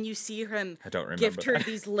gorgeous. And you see him I don't remember gift her that.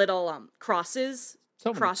 these little crosses, So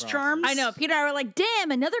many cross crosses. charms. I know. Peter and I were like, damn,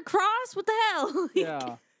 another cross? What the hell?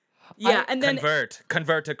 Yeah. Yeah, and then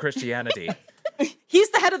Convert to Christianity. he's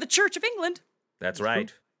the head of the Church of England. That's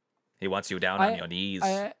right. He wants you down on your knees.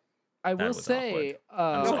 I will was say,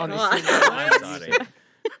 I'm on the sorry. same I'm line- sorry.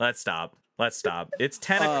 Let's stop. It's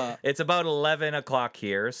 10. It's about 11 o'clock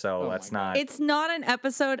here, so Oh let's my not. It's not an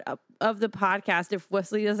episode of the podcast if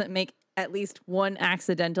Wesley doesn't make at least one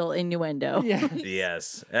accidental innuendo. Yeah.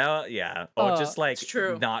 Yes. Yeah. Or just like It's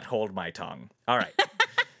true. not hold my tongue. All right.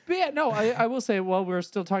 But yeah, no, I will say while we're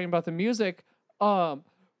still talking about the music,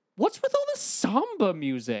 what's with all the samba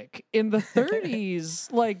music in the 30s?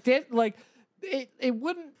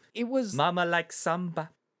 It was Mama likes samba.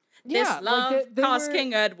 yeah, This love they caused were-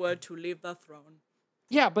 King Edward to leave the throne.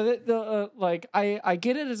 Yeah, but I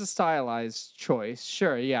get it as a stylized choice.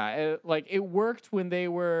 Sure, yeah. It worked when they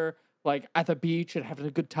were like at the beach and having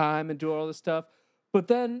a good time and doing all this stuff. But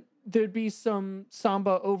then there'd be some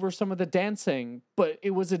samba over some of the dancing, but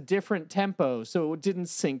it was a different tempo, so it didn't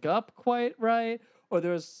sync up quite right. Or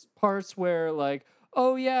there was parts where like,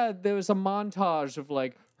 oh yeah, there was a montage of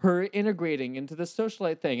like her integrating into the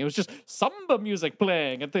socialite thing. It was just samba music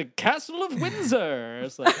playing at the Castle of Windsor.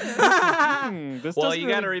 It's like, this Well, doesn't you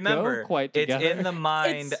got to really go remember, quite it's together. in the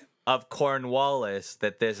mind of Cornwallis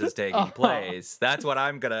that this is taking place. That's what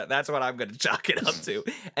I'm gonna chalk it up to.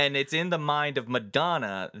 And it's in the mind of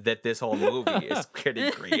Madonna that this whole movie is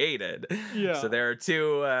getting created. Yeah. So there are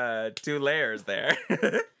two layers there.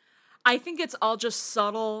 I think it's all just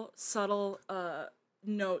subtle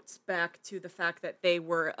notes back to the fact that they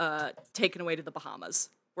were taken away to the Bahamas,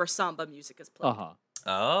 where samba music is played. Uh-huh.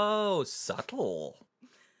 Oh, subtle.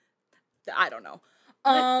 I don't know.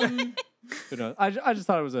 Who knows? I just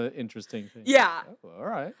thought it was an interesting thing. Yeah. Oh, all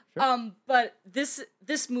right. Sure. But this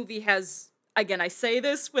movie has, again, I say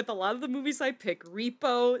this with a lot of the movies I pick: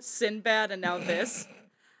 Repo, Sinbad, and now this.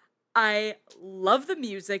 I love the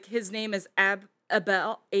music. His name is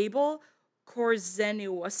Abel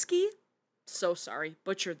Korzeniowski. So sorry,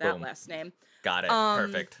 butchered that Boom. last name. Got it.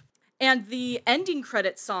 Perfect. And the ending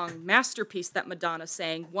credit song, Masterpiece, that Madonna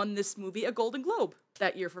sang, won this movie a Golden Globe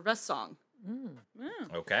that year for Best Song.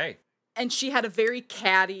 Okay. And she had a very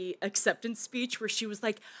catty acceptance speech where she was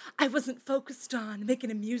like, I wasn't focused on making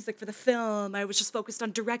a music for the film. I was just focused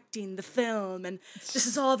on directing the film. And this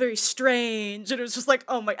is all very strange. And it was just like,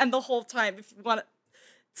 oh my. And the whole time, if you want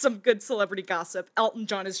some good celebrity gossip, Elton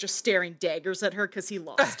John is just staring daggers at her because he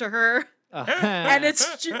lost to her. And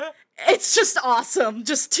it's just awesome.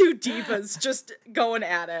 Just two divas just going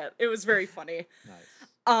at it. It was very funny.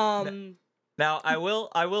 Nice. Now I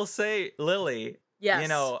will say, Lily, Yes. you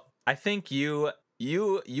know, I think you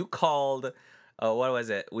called what was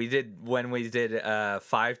it? When we did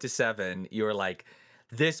 5 to 7, you were like,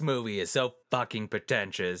 this movie is so fucking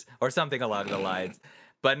pretentious or something along the lines.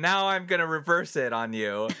 But now I'm going to reverse it on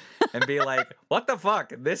you and be like, what the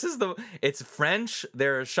fuck? It's French.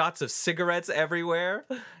 There are shots of cigarettes everywhere.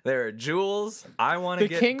 There are jewels. I want to The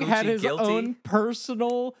get king Gucci had his guilty. own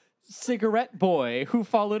personal cigarette boy who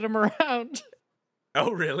followed him around.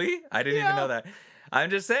 Oh, really? I didn't even know that. I'm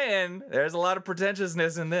just saying, there's a lot of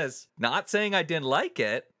pretentiousness in this. Not saying I didn't like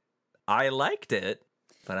it. I liked it.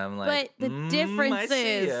 But I'm like, But the I difference see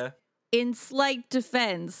is, ya. in slight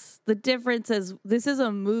defense, the difference is this is a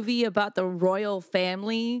movie about the royal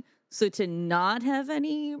family. So to not have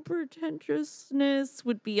any pretentiousness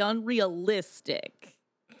would be unrealistic.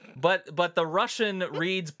 But the Russian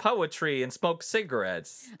reads poetry and smokes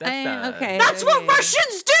cigarettes. Okay. That's what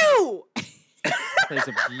Russians do! There's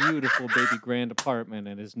a beautiful baby grand apartment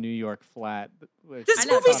in his New York flat. This I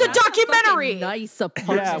know, movie's but a that's fucking documentary. Nice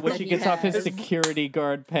apartment. Yeah, which that he gets off his has. security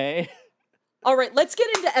guard pay. All right, let's get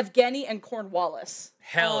into Evgeny and Cornwallis.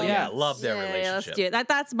 Hell yeah, love their Yeah, relationship. let's do it.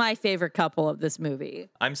 That's my favorite couple of this movie.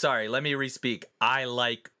 I'm sorry, let me respeak. I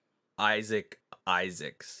like Isaacs.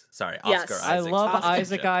 Sorry, Yes. Oscar Isaacs. I love relationship.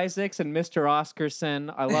 Isaac Isaacs and Mr.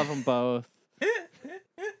 Oscarson. I love them both.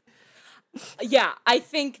 Yeah, I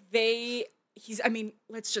think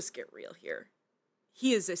let's just get real here.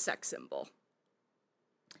 He is a sex symbol.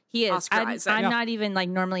 He is. Oscar I'm Isaac. not even like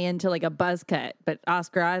normally into like a buzz cut, but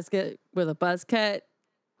Oscar Isaac with a buzz cut.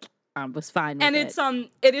 I was fine with And it.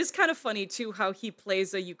 it is kind of funny too how he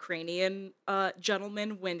plays a Ukrainian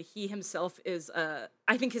gentleman when he himself is I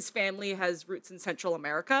think his family has roots in Central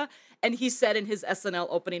America, and he said in his SNL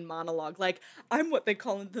opening monologue, like, I'm what they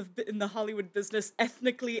call in the Hollywood business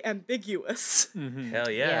ethnically ambiguous. Hell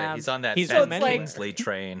yeah. Yeah. He's on that He's Ben on many Kingsley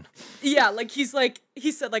train. Yeah, like he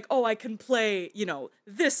said like, oh, I can play, you know,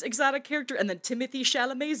 this exotic character and then Timothy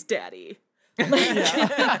Chalamet's daddy. And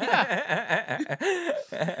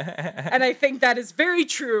I think that is very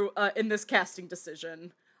true in this casting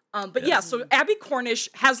decision. But yeah, so Abbie Cornish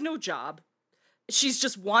has no job. She's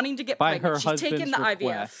just wanting to get By pregnant. her She's taking the husband's IVF.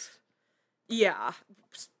 request. Yeah,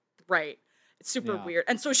 right. It's super Yeah. weird.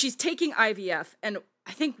 And so she's taking IVF, and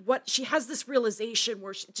I think she has this realization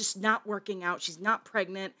where she's just not working out. She's not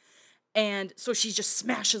pregnant. And so she just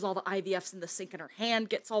smashes all the IVFs in the sink, and her hand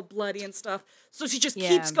gets all bloody and stuff. So she just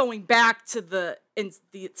keeps going back to the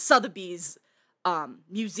Sotheby's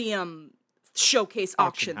museum showcase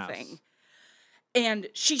auction house. thing. And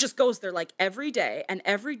she just goes there like every day. And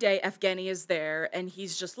every day Evgeny is there, and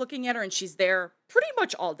he's just looking at her, and she's there pretty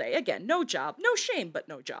much all day. Again, no job, no shame, but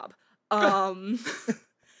no job. Well,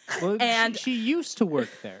 And- she used to work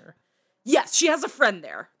there. Yes, she has a friend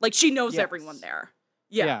there. Like, she knows Yes. everyone there.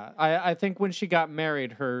 Yeah. I think when she got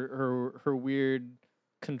married, her weird,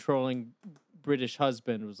 controlling British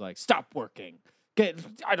husband was like, "Stop working.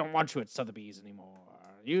 I don't want you at Sotheby's anymore.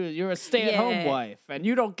 You're a stay-at-home Yeah. wife, and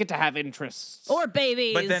you don't get to have interests." Or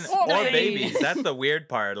babies. But then, Or or babies. babies. That's the weird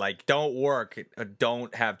part. Like, don't work,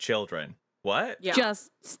 don't have children. What? Yeah.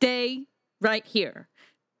 Just stay right here.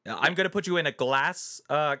 I'm going to put you in a glass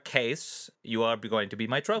case. You are going to be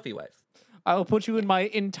my trophy wife. I'll put you in my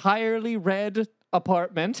entirely red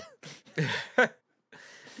apartment.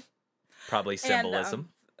 Probably symbolism.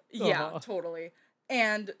 Yeah, Uh-huh. totally.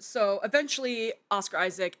 And so eventually Oscar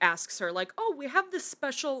Isaac asks her, like, oh, we have this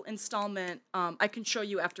special installment I can show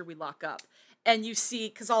you after we lock up. And you see,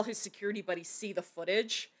 because all his security buddies see the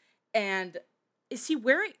footage, and is he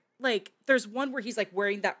wearing, like, there's one where he's, like,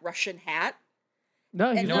 wearing that Russian hat.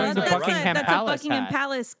 No, he's And wearing the that's a- Buckingham that's Palace a Buckingham hat.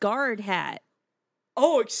 Palace guard hat.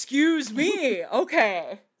 Oh, excuse me.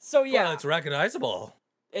 Okay. So, yeah, Well, it's recognizable.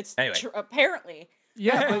 it's anyway. apparently.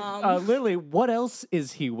 Yeah, but Um, Lily, what else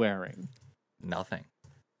is he wearing? Nothing.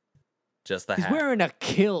 Just the He's hat. wearing a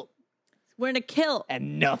kilt We're in a kilt.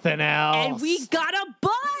 and nothing else. And we got a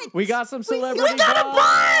butt. We got some celebrity. we got a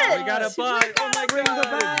butt! We got a butt. Oh my Ring the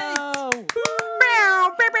god. bell.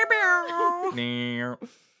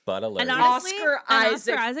 Butt alert. And honestly, Oscar Oscar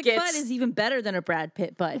Isaac Isaac gets- butt is even better than a Brad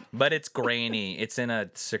Pitt butt. But it's grainy. It's in a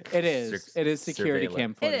It is. It is security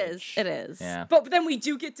cam It footage. is. It is. Yeah. But then we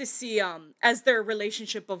do get to see as their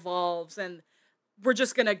relationship evolves, and we're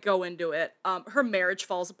just gonna go into it. Her marriage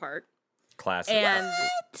falls apart, Classic. and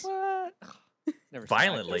What? Never saw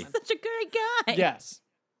Violently. that. Such a great guy. Yes.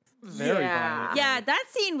 Very Yeah. violent. Yeah, that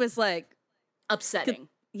scene was like, upsetting.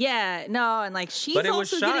 yeah, no, and like she's But it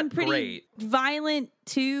was also getting shot pretty great. violent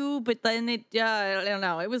too. But then I don't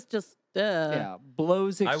know. It was just, Yeah.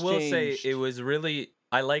 Blows I exchanged. will say it was really.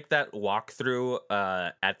 I like that walkthrough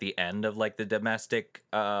at the end of like the domestic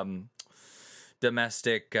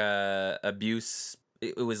abuse.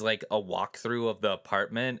 It was like a walkthrough of the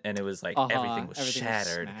apartment, and it was like everything was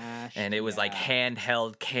shattered, smashed, and it was like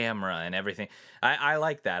handheld camera and everything. I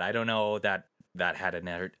like that. I don't know that had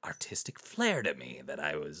an artistic flair to me that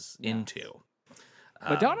I was into.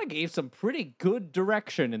 Madonna gave some pretty good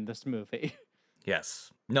direction in this movie.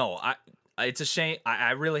 Yes. No, it's a shame.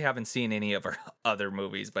 I really haven't seen any of her other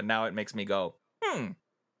movies, but now it makes me go, I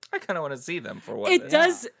kind of want to see them for what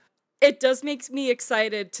It does make me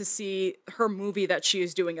excited to see her movie that she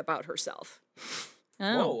is doing about herself.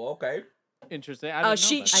 oh, Whoa, okay. Interesting. I didn't know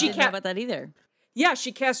she- that. I she didn't know can't- about that either. Yeah,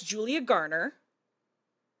 she cast Julia Garner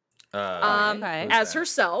Okay. who's as that?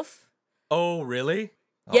 herself. Oh, really?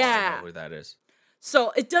 Oh, Yeah. I know who that is.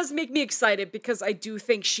 So it does make me excited because I do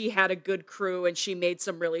think she had a good crew and she made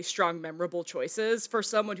some really strong, memorable choices for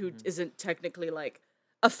someone who isn't technically like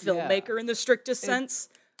a filmmaker in the strictest sense.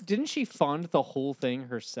 Didn't she fund the whole thing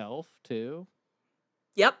herself too?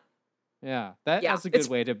 Yep. Yeah, Yeah, that's a good it's-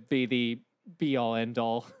 way to be the be all end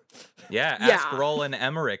all. Yeah, Yeah. ask Roland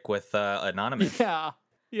Emmerich with Anonymous.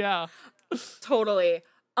 Yeah. Totally.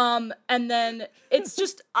 And then it's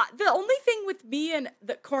just the only thing with me and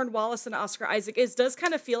the Cornwallis and Oscar Isaac does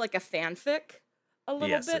kind of feel like a fanfic a little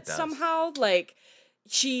Yes, it bit does. somehow. Like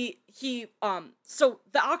so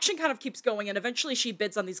the auction kind of keeps going, and eventually she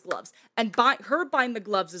bids on these gloves, and her buying the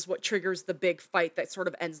gloves is what triggers the big fight that sort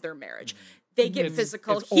of ends their marriage. They get It's-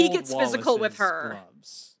 physical. it's He old gets physical with Wallace's her.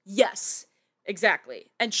 gloves. Yes.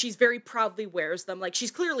 Exactly. And she's very proudly wears them. Like,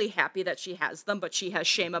 she's clearly happy that she has them, but she has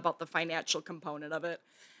shame about the financial component of it.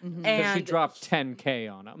 Mm-hmm. And she dropped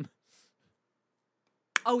 $10K on him.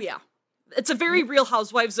 Oh, yeah. It's a very Real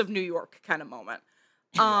Housewives of New York kind of moment.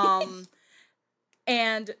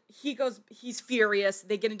 And he's furious.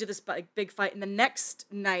 They get into this big fight. And the next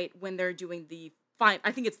night when they're doing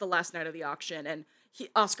I think it's the last night of the auction, and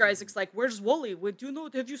Oscar Isaac's like, "Where's Wally?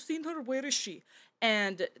 Have you seen her? Where is she?"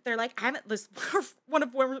 And they're like, "I haven't listened."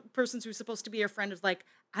 One persons who's supposed to be her friend is like,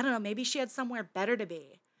 "I don't know, maybe she had somewhere better to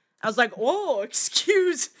be." I was like, "Oh,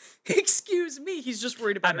 excuse me." He's just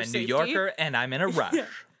worried about her safety. I'm a New Yorker and I'm in a rush.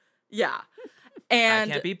 Yeah.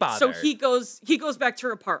 And I can't be bothered. So he goes back to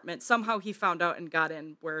her apartment. Somehow he found out and got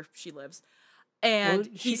in where she lives. And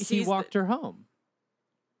he walked her home.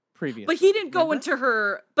 Previously. But he didn't go into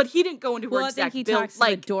her. But he didn't go into her Well, I exact think he talks to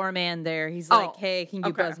the doorman there. He's like, "Hey, can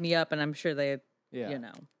you buzz me up?" And I'm sure they,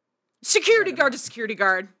 security guard to security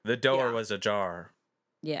guard. The door was ajar.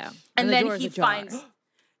 Yeah, and then he finds.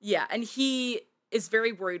 Yeah, and he is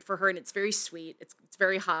very worried for her, and it's very sweet. It's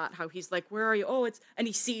very hot. How he's like, "Where are you?" And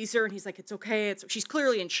he sees her, and he's like, "It's okay." She's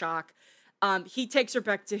clearly in shock. He takes her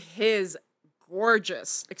back to his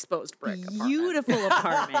gorgeous exposed brick apartment. Beautiful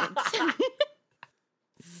apartment.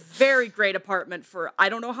 Very great apartment for, I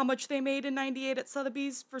don't know how much they made in 98 at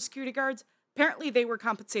Sotheby's for security guards. Apparently they were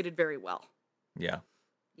compensated very well. Yeah.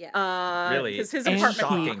 Yeah. Really, because his and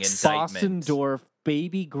apartment shocking Bossendorf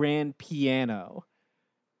baby grand piano.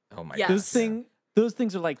 Oh my Yes. god. Those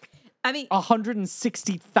things are like, I mean,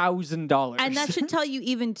 $160,000. And that should tell you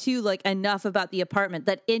even too, like, enough about the apartment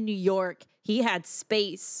that in New York he had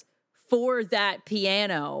space for that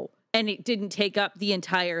piano, and it didn't take up the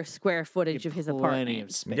entire square footage of his apartment.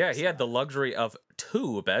 Of space, yeah, he had the luxury of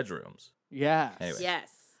 2 bedrooms. Yeah. Anyway. Yes.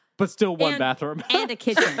 But still one bathroom. And a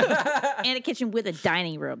kitchen. And a kitchen with a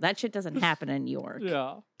dining room. That shit doesn't happen in New York.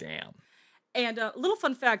 Yeah. Damn. And a little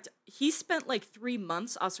fun fact, he spent like 3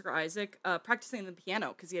 months, Oscar Isaac, practicing the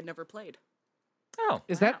piano because he had never played. Oh.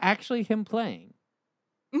 Is that actually him playing?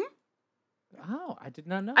 Mm-hmm. Oh, I did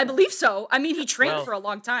not know. I believe so. I mean, he trained for a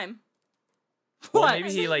long time. Well, What? maybe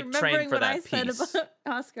he trained for that I said piece. about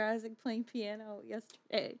Oscar Isaac playing piano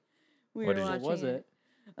yesterday. What was it?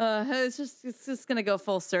 It's just gonna go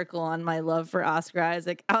full circle on my love for Oscar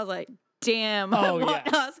Isaac. I was like, damn, I Oh, want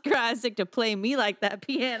yeah. Oscar Isaac to play me like that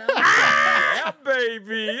piano. Yeah,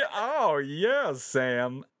 baby. Oh, yeah,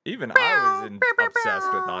 Sam. Even I was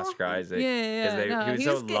obsessed with Oscar Isaac. Yeah. He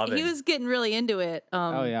was so loving. He was getting really into it.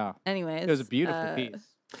 Oh, yeah. Anyways, It was a beautiful piece.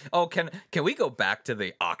 Oh, can we go back to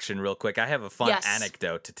the auction real quick? I have a fun Yes.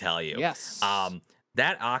 anecdote to tell you. Yes.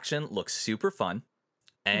 That auction looks super fun,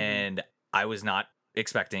 and I was not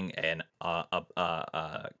expecting an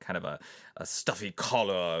kind of a stuffy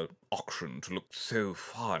collar auction to look so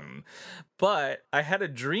fun. But I had a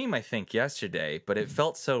dream, I think, yesterday, but it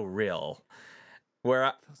felt so real.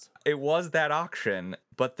 Where it was that auction,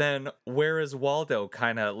 but then Where is Waldo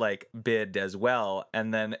kind of like bid as well,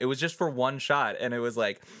 and then it was just for one shot, and it was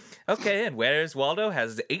like, okay, and Where is Waldo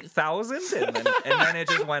has 8,000, and then it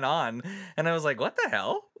just went on, and I was like, what the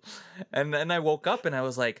hell? And then I woke up and I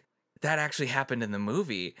was like, that actually happened in the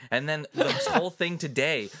movie. And then this whole thing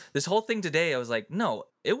today, I was like, no,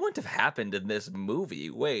 it wouldn't have happened in this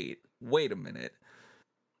movie. Wait a minute.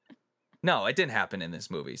 No, it didn't happen in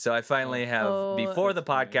this movie. So I finally have, before the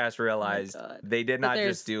podcast, realized they did not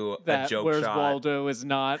just do a joke Where's shot. Waldo is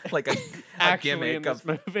not Like a actually in gimmick this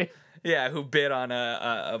movie. Yeah, who bid on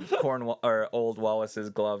a Cornwall or old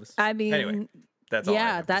Wallace's gloves. I mean, anyway, that's all.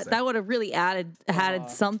 yeah, that would have really added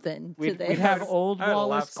something to We'd this. have old I'd have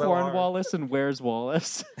Wallace, laughed so hard. Cornwallis, and Where's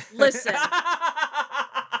Wallace?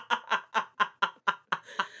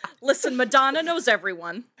 Listen, Madonna knows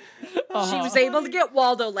everyone. She was able to get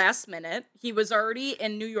Waldo last minute. He was already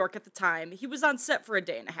in New York at the time. He was on set for a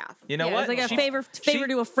day and a half. You know It what? was like a favor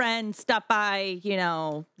to a friend, stop by,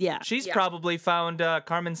 yeah. She's probably found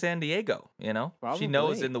Carmen Sandiego, you know? Probably. She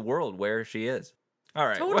knows in the world where she is. All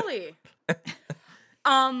right. Totally.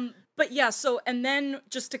 But yeah, so, and then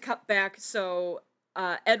just to cut back, so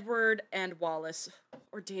Edward and Wallace,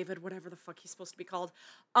 or David, whatever the fuck he's supposed to be called,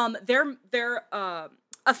 their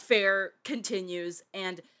affair continues,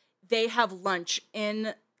 and they have lunch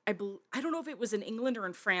in, I don't know if it was in England or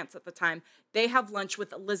in France at the time. They have lunch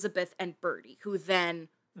with Elizabeth and Bertie, who then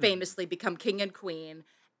famously become king and queen,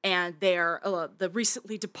 and they are the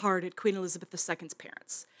recently departed Queen Elizabeth II's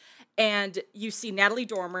parents. And you see Natalie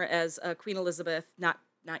Dormer as Queen Elizabeth, not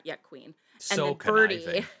yet queen, and So then Bertie.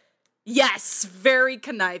 conniving. Yes, very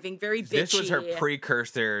conniving, very bitchy. This was her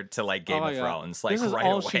precursor to like Game of Thrones. Like this is right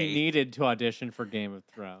all away. she needed to audition for Game of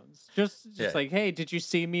Thrones. Just like, hey, did you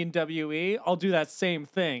see me in WE? I'll do that same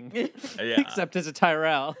thing, except as a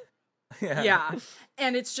Tyrell. Yeah.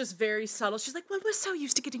 And it's just very subtle. She's like, well, we're so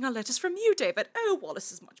used to getting our letters from you, David. Oh,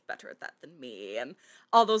 Wallace is much better at that than me. And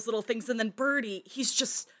all those little things. And then Bertie, he's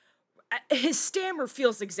just, his stammer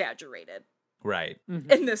feels exaggerated. Right.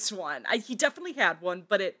 In this one. He definitely had one,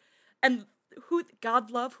 but and God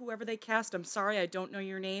love whoever they cast. I'm sorry, I don't know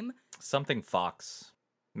your name. Something Fox.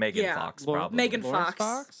 Megan Fox, probably. Megan Lawrence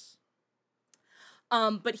Fox.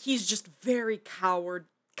 But he's just very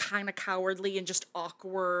kind of cowardly and just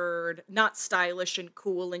awkward, not stylish and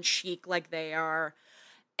cool and chic like they are.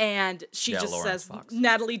 And she just Lawrence says, Fox.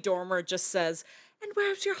 Natalie Dormer just says, and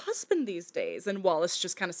where's your husband these days? And Wallace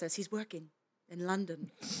just kind of says, he's working in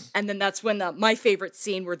London. And then that's when my favorite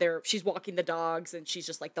scene where she's walking the dogs and she's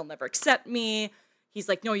just like, they'll never accept me. He's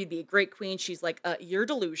like, no, you'd be a great queen. She's like, you're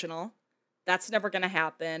delusional. That's never going to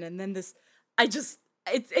happen. And then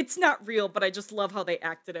it's not real, but I just love how they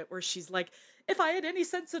acted it, where she's like, if I had any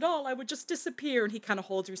sense at all, I would just disappear. And he kind of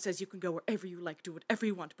holds her, says, you can go wherever you like, do whatever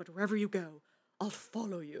you want, but wherever you go, I'll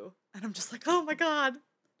follow you. And I'm just like, oh my God.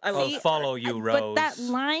 I'll follow you, Rose. But that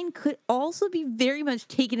line could also be very much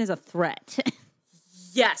taken as a threat.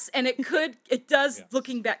 Yes, and it does,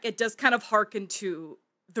 looking back, it does kind of hearken to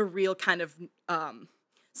the real kind of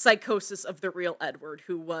psychosis of the real Edward,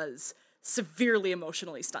 who was severely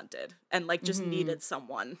emotionally stunted and like just needed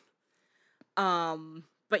someone.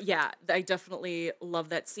 But yeah, I definitely love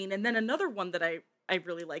that scene. And then another one that I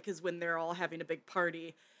really like is when they're all having a big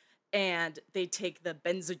party and they take the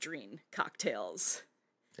Benzedrine cocktails.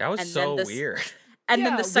 That was so weird. And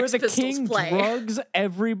then the Sex where the Pistols king play. drugs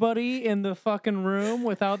everybody in the fucking room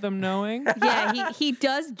without them knowing. Yeah, he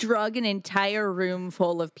does drug an entire room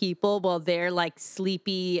full of people while they're like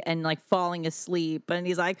sleepy and like falling asleep. And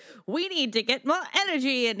he's like, we need to get more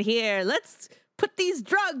energy in here. Let's put these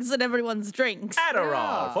drugs in everyone's drinks.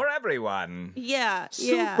 Adderall for everyone. Yeah.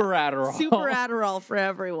 Super Adderall. Super Adderall for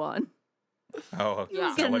everyone. Oh,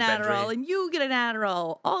 You get an Adderall and you get an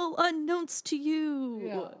Adderall, all unknowns to you.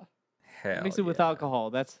 Yeah. Hell Mix it with alcohol.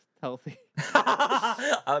 That's healthy.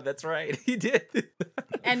 Oh, that's right. He did.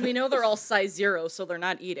 And we know they're all size 0, so they're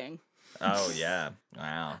not eating. Oh, yeah.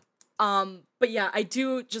 Wow. But yeah, I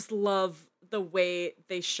do just love the way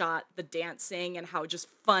they shot the dancing and how just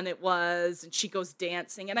fun it was. And she goes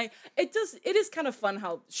dancing. And it is kind of fun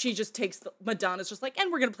how she just takes Madonna's just like,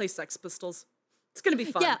 and we're going to play Sex Pistols. It's going to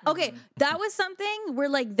be fun. Yeah, okay. That was something where,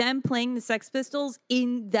 like, them playing the Sex Pistols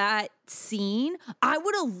in that scene, I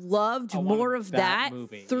would have loved more of that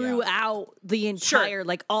movie, throughout the entire,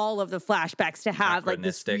 like, all of the flashbacks to have, like,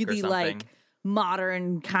 this really, like,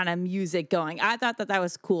 modern kind of music going. I thought that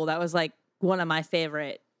was cool. That was, like, one of my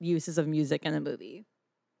favorite uses of music in the movie.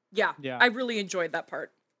 Yeah. I really enjoyed that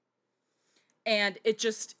part. And it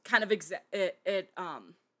just kind of,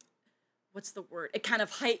 what's the word? It kind of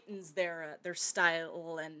heightens their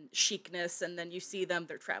style and chicness, and then you see them,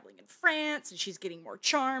 they're traveling in France, and she's getting more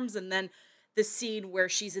charms, and then the scene where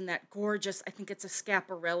she's in that gorgeous, I think it's a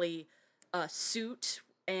Schiaparelli suit,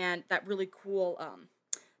 and that really cool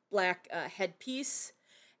black headpiece,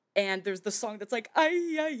 and there's the song that's like,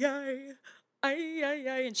 ay, ay, ay, ay, ay,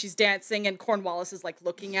 ay, and she's dancing, and Cornwallis is, like,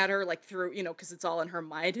 looking at her, like, through, because it's all in her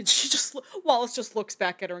mind, and Wallace just looks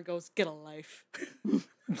back at her and goes, get a life.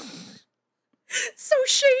 So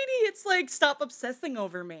shady. It's like, stop obsessing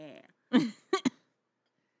over me.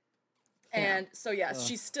 And so, yes,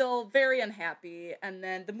 she's still very unhappy. And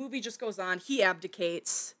then the movie just goes on. He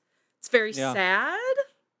abdicates. It's very sad.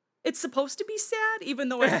 It's supposed to be sad, even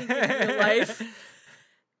though I think in real life,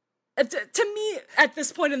 to me, at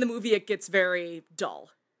this point in the movie, it gets very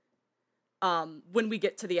dull when we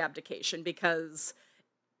get to the abdication, because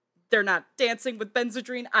they're not dancing with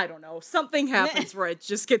Benzedrine. I don't know. Something happens where it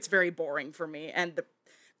just gets very boring for me. And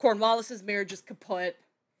Cornwallis's marriage is kaput.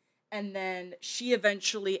 And then she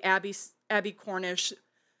eventually, Abbie Cornish,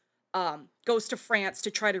 goes to France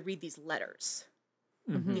to try to read these letters.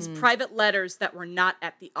 Mm-hmm. These private letters that were not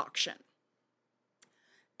at the auction.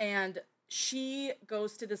 And she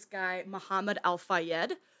goes to this guy, Muhammad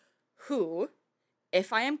Al-Fayed, who,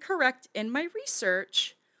 if I am correct in my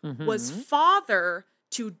research, was father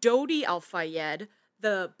to Dodi Al-Fayed,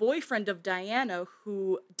 the boyfriend of Diana,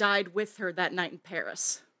 who died with her that night in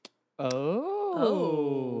Paris.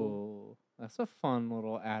 Oh. That's a fun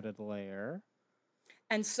little added layer.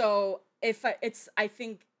 And so I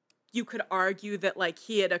think you could argue that, like,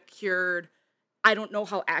 he had accrued, I don't know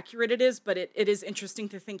how accurate it is, but it is interesting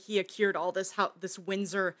to think he accrued all this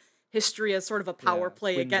Windsor history as sort of a power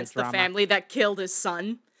play bring the against the drama. family that killed his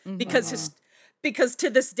son. Because to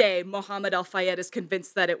this day, Mohammed Al-Fayed is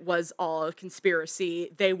convinced that it was all a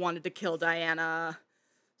conspiracy. They wanted to kill Diana.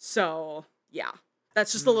 So, yeah.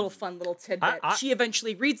 That's just a little fun little tidbit. She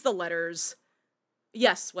eventually reads the letters.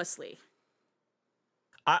 Yes, Wesley.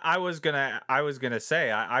 I was gonna say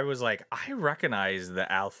I was like, I recognize the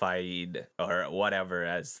Al-Fayed or whatever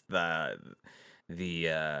as the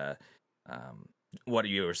what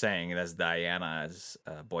you were saying as Diana's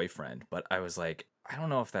boyfriend, but I was like, I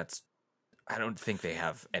don't think they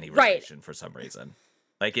have any relation for some reason.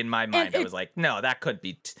 Like in my mind, I was like, no, that could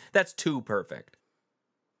be that's too perfect.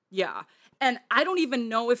 Yeah. And I don't even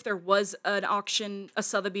know if there was an auction, a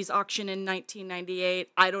Sotheby's auction in 1998.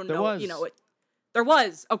 I don't know. Was. You know, there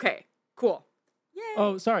was. Okay, cool. Yay.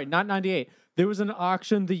 Oh, sorry, not 98. There was an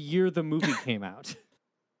auction the year the movie came out.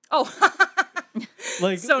 Oh,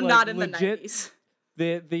 so like not in legit,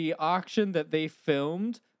 the 90s. The auction that they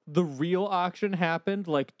filmed, the real auction happened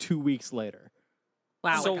like 2 weeks later.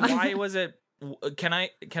 Wow. So why was it? Can I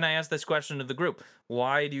ask this question to the group?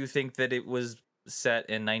 Why do you think that it was set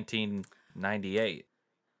in 1998?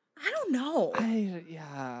 I don't know.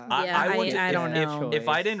 I don't know. If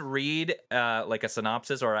I didn't read like a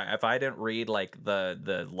synopsis or if I didn't read like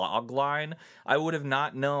the log line, I would have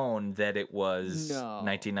not known that it was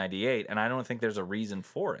 1998, and I don't think there's a reason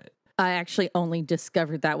for it. I actually only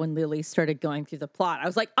discovered that when Lily started going through the plot. I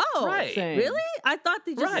was like, oh, Right. really? I thought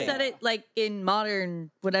they just Right. said it like in modern,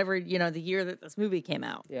 whatever, the year that this movie came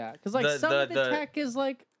out. Yeah, because like some of the tech is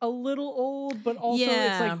like a little old, but also it's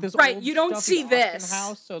Yeah. like this Right, old you don't stuffy see Austin this.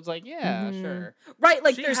 house, so it's like, yeah, sure. Right,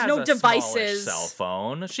 like She there's has no a devices. smallish cell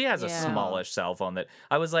phone. She has a Yeah. smallish cell phone that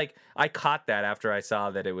I was like, I caught that after I saw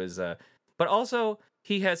that it was. But also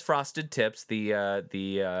he has frosted tips,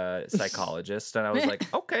 the psychologist, and I was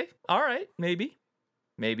like, okay, all right, maybe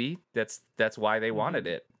that's why they wanted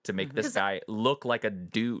it to make this guy look like a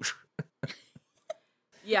douche.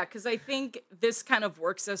 Yeah, because I think this kind of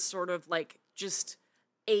works as sort of like just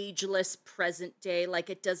ageless present day. Like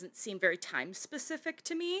it doesn't seem very time specific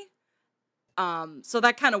to me. So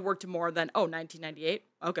that kind of worked more than 1998.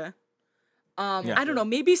 Okay. Yeah. I don't know.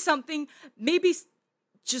 Maybe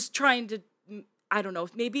just trying to. I don't know.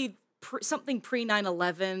 Maybe something pre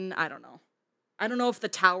 9/11. I don't know. I don't know if the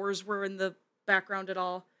towers were in the background at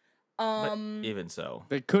all. But even so,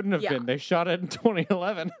 They couldn't have been. They shot it in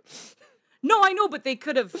 2011. No, I know, but they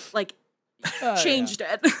could have like changed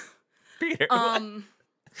it. Peter.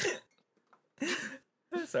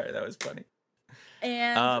 Sorry, that was funny.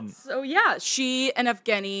 And so yeah, she and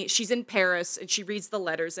Evgeny, she's in Paris and she reads the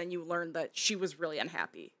letters and you learn that she was really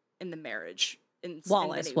unhappy in the marriage.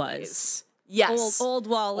 Wallace in many was. ways. Yes. Old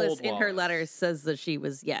Wallace Old in her Wallace. letters says that she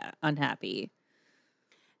was, unhappy.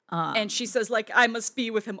 And she says like, I must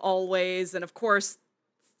be with him always. And of course,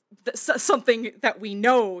 something that we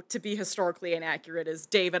know to be historically inaccurate is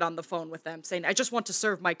David on the phone with them saying, I just want to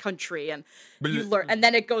serve my country. And you learn, and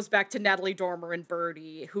then it goes back to Natalie Dormer and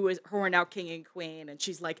Birdie, who are now king and queen. And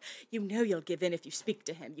she's like, you'll give in if you speak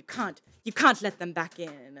to him. You can't let them back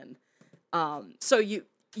in. And so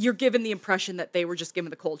you're given the impression that they were just given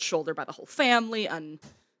the cold shoulder by the whole family and,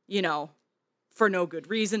 for no good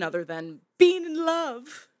reason other than being in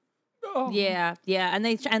love. Yeah, and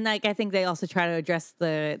I think they also try to address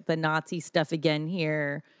the Nazi stuff again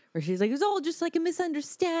here, where she's like, it was all just like a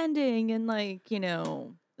misunderstanding, and like it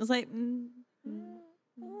was like,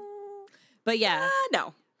 but yeah,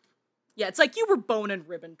 no, yeah, it's like you were bone and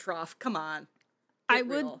Ribbentrop. Come on, I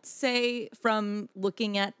would say from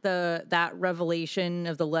looking at that revelation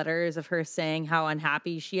of the letters of her saying how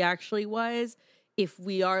unhappy she actually was. If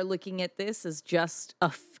we are looking at this as just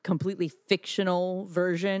a completely fictional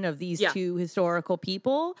version of these two historical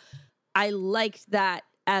people, I liked that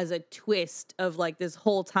as a twist of like this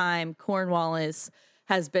whole time Cornwallis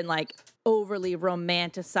has been like overly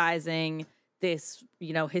romanticizing this,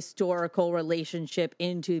 historical relationship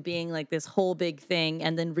into being like this whole big thing,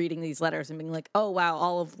 and then reading these letters and being like, oh wow,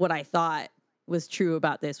 all of what I thought was true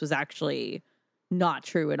about this was actually not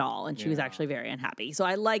true at all, and she was actually very unhappy. So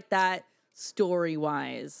I like that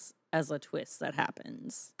story-wise as a twist that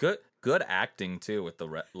happens. Good acting too with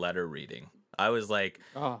the letter reading. I was like,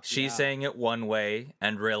 she's saying it one way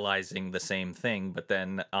and realizing the same thing, but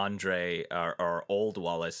then Andre or old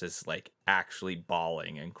Wallace is like actually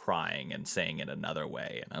bawling and crying and saying it another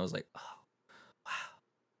way, and I was like, oh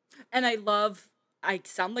wow. And I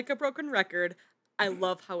sound like a broken record. I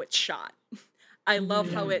love how it's shot. I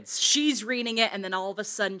love how she's reading it, and then all of a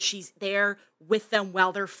sudden she's there with them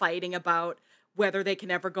while they're fighting about whether they can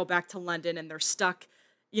ever go back to London, and they're stuck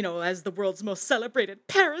as the world's most celebrated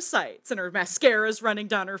parasites, and her mascara's running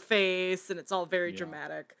down her face, and it's all very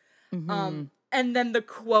dramatic. Mm-hmm. And then the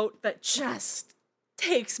quote that just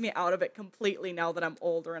takes me out of it completely now that I'm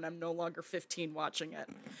older and I'm no longer 15 watching it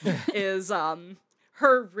is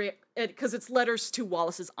because it's letters to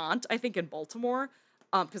Wallace's aunt, I think in Baltimore,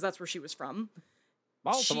 because that's where she was from.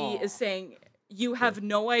 Baltimore. She is saying, "You have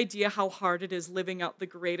no idea how hard it is living out the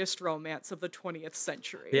greatest romance of the 20th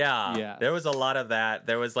century." Yeah. Yes. There was a lot of that.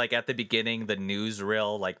 There was like at the beginning, the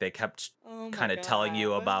newsreel, like they kept kind of telling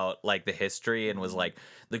you about like the history and was like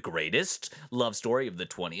the greatest love story of the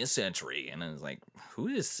 20th century. And I was like, who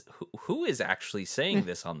is actually saying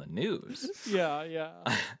this on the news? Yeah.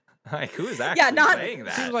 Like, who is actually saying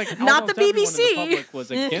that? Seems like Not the almost everyone BBC. in the public was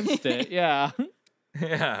against it. Yeah.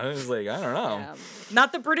 Yeah, I was like, I don't know. Yeah.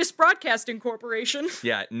 Not the British Broadcasting Corporation.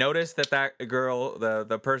 Yeah, notice that girl,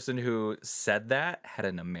 the person who said that had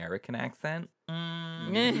an American accent. Yeah.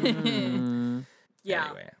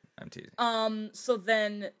 Anyway, I'm teasing. So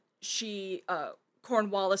then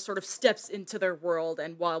Cornwallis sort of steps into their world,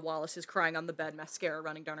 and while Wallace is crying on the bed, mascara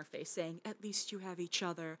running down her face, saying, "At least you have each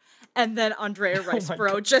other." And then Andrea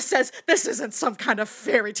Riseborough just says, "This isn't some kind of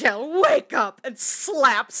fairy tale. Wake up!" and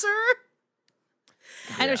slaps her.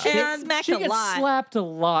 I know she gets smacked She a gets lot. slapped a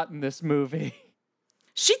lot in this movie.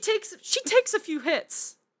 She takes a few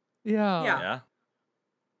hits. Yeah. Yeah.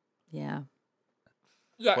 Yeah.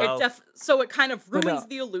 Yeah, Well- so it kind of But, ruins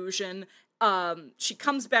the illusion. She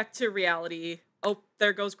comes back to reality. Oh,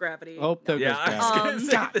 there goes gravity. Oh, there Yeah, goes I was Gavin. going to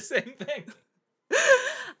say the same thing.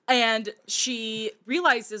 And she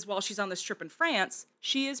realizes while she's on this trip in France,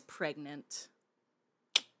 she is pregnant.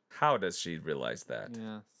 How does she realize that?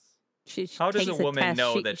 Yes. She How does a takes woman test.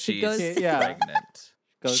 know She- that she she's goes- Yeah. pregnant?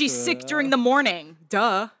 Goes She's to- sick during the morning.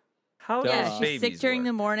 Duh. How Yeah, Yeah, does she's babies sick during the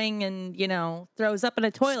work? morning and, throws up in a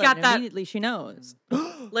toilet got and that- immediately she knows.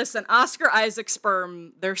 Listen, Oscar Isaac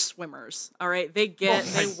sperm, they're swimmers. All right, they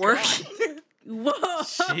work. Whoa.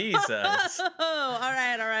 Jesus. All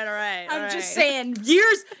right. I'm just saying,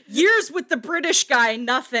 years with the British guy,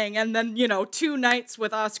 nothing, and then 2 nights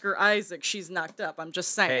with Oscar Isaac, she's knocked up. I'm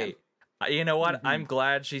just saying. Hey, you know what? I'm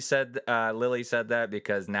glad she said, Lily said that,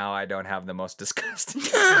 because now I don't have the most disgusting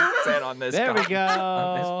accent on this. There we go.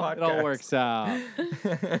 on this It all podcast. works out.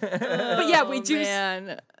 But yeah, we do.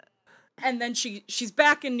 Man. And then she's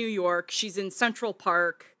back in New York. She's in Central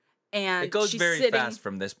Park, and It goes she's very sitting, fast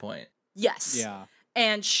from this point. Yes. Yeah.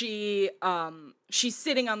 And she's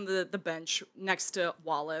sitting on the bench next to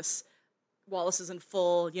Wallace. Wallace is in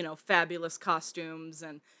full, fabulous costumes,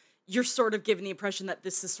 and you're sort of given the impression that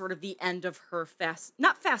this is sort of the end of her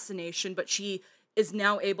not fascination, but she is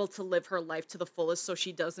now able to live her life to the fullest, so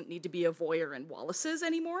she doesn't need to be a voyeur in Wallace's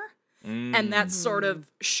anymore. And that's sort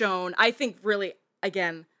of shown, I think, really,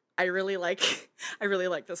 again, I really like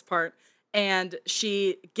this part. And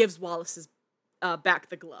she gives Wallace's back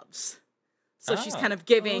the gloves. So she's kind of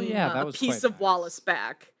giving that a was piece quite of nice. Wallace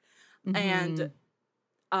back. And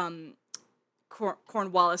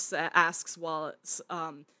Cornwallis asks Wallace,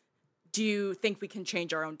 do you think we can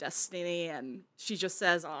change our own destiny? And she just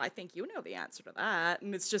says, "Oh, I think you know the answer to that."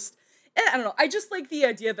 And it's just, I don't know. I just like the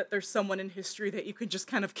idea that there's someone in history that you can just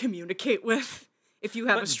kind of communicate with if you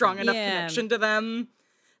have a strong enough connection to them.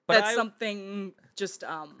 That's something just,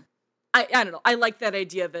 I don't know. I like that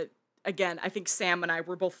idea that, again, I think Sam and I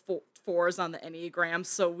were both fours on the Enneagram,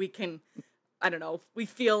 so we can, I don't know, we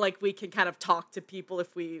feel like we can kind of talk to people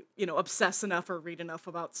if we, obsess enough or read enough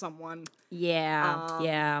about someone.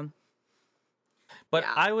 Yeah. But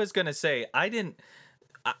I was going to say, I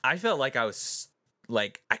felt like I was,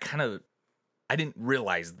 like, I didn't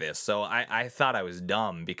realize this. So I thought I was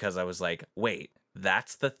dumb because I was like, wait,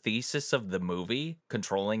 that's the thesis of the movie,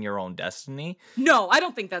 controlling your own destiny? No, I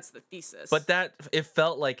don't think that's the thesis. But it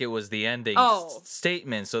felt like it was the ending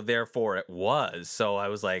statement, so therefore it was. So I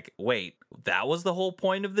was like, wait, that was the whole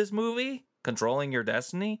point of this movie? Controlling your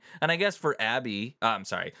destiny? And I guess for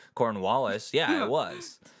Cornwallis, yeah, it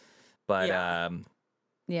was. But,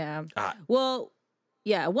 Yeah. Well,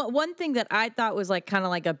 yeah. One thing that I thought was like kind of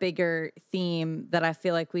like a bigger theme that I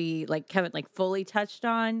feel like we haven't fully touched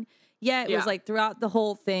on. Yeah, it was like throughout the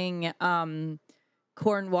whole thing,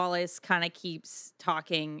 Cornwallis kind of keeps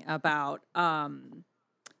talking about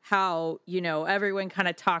how, everyone kind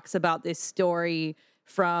of talks about this story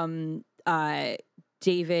from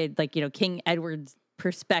David, King Edward's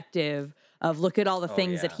perspective of look at all the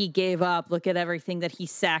things that he gave up, look at everything that he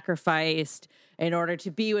sacrificed in order to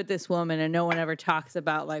be with this woman, and no one ever talks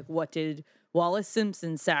about what did Wallace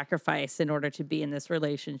Simpson sacrifice in order to be in this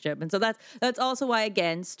relationship. And so that's also why,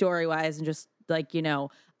 again, story-wise and just like,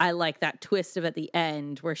 I like that twist of at the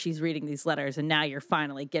end where she's reading these letters and now you're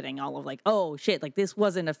finally getting all of like, oh shit, like this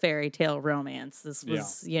wasn't a fairy tale romance. This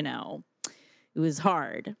was, it was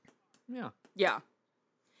hard. Yeah. Yeah.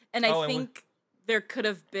 And I think there could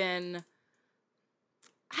have been,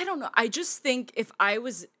 I don't know. I just think if I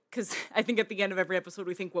was, because I think at the end of every episode,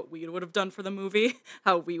 we think what we would have done for the movie,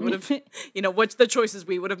 how we would have, what's the choices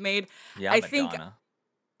we would have made. Yeah, Madonna.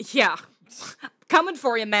 Yeah. Coming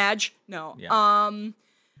for you, Madge. No. Yeah.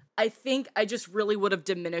 I think I just really would have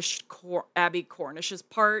diminished Abbie Cornish's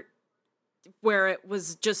part, where it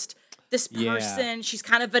was just this person, she's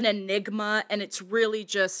kind of an enigma, and it's really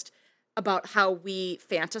just about how we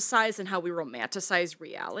fantasize and how we romanticize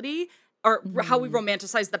reality, or how we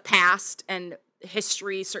romanticize the past and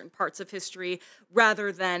history, certain parts of history,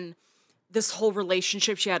 rather than this whole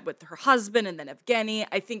relationship she had with her husband and then Evgeny.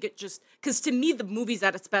 I think it just, because to me, the movie's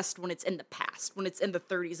at its best when it's in the past, when it's in the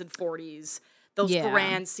 30s and 40s, those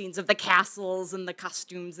grand scenes of the castles and the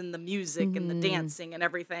costumes and the music and the dancing and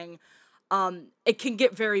everything. It can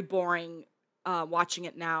get very boring watching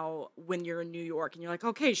it now when you're in New York and you're like,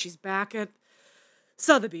 okay, she's back at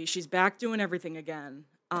Sotheby's. She's back doing everything again.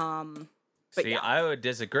 See, I would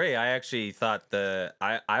disagree. I actually thought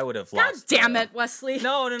I would have lost. God damn it, Wesley.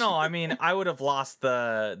 No. I mean, I would have lost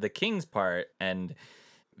the king's part and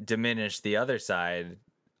diminished the other side.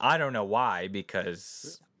 I don't know why,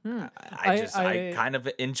 because I kind of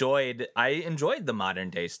enjoyed the modern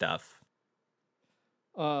day stuff.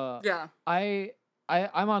 I'm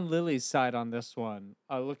on Lily's side on this one.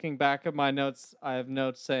 Looking back at my notes, I have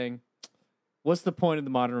notes saying, "What's the point of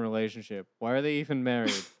the modern relationship? Why are they even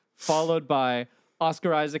married?" Followed by,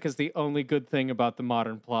 Oscar Isaac is the only good thing about the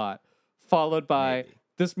modern plot. Followed by,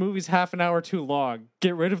 this movie's half an hour too long.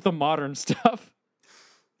 Get rid of the modern stuff.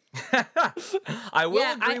 I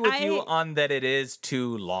will agree with you on that it is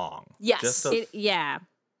too long. Yes.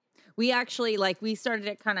 We actually, we started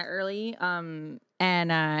it kind of early, and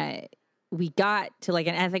we got to,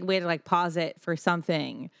 I think we had to, pause it for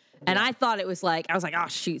something. And I thought it was I was like, oh,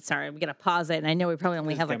 shoot, sorry, we got to pause it. And I know we probably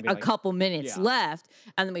only have a couple minutes left.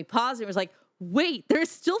 And then we paused it. It was like, wait,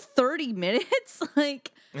 there's still 30 minutes?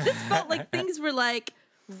 This felt like things were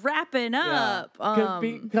wrapping up.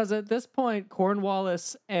 Because at this point,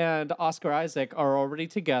 Cornwallis and Oscar Isaac are already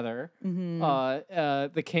together.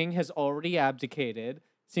 Mm-hmm. The king has already abdicated.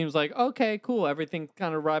 Seems like, okay, cool, everything's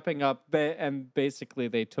kind of wrapping up. And basically,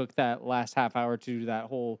 they took that last half hour to do that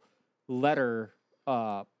whole letter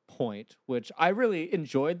point, which I really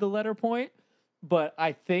enjoyed the letter point, but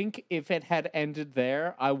I think if it had ended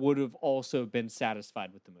there, I would have also been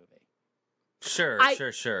satisfied with the movie. Sure.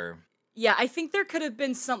 Yeah, I think there could have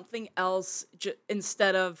been something else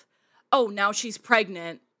instead of, oh, now she's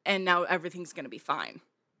pregnant and now everything's going to be fine.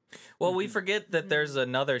 Well, we forget that there's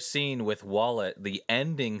another scene with Wallace. The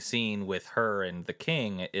ending scene with her and the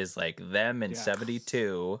king is them in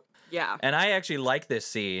 72. Yeah. And I actually like this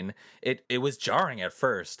scene. It was jarring at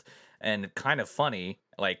first and kind of funny,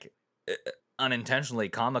 unintentionally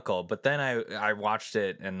comical. But then I watched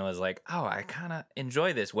it and was like, oh, I kind of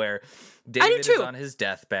enjoy this, where David is on his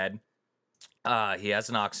deathbed. He has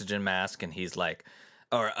an oxygen mask and he's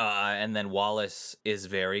and then Wallace is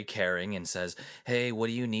very caring and says, hey, what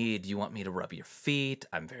do you need? Do you want me to rub your feet?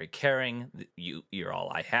 I'm very caring. You're all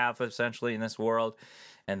I have, essentially, in this world.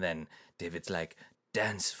 And then David's like,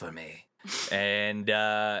 dance for me. And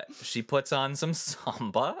she puts on some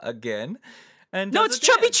samba again. And no, it's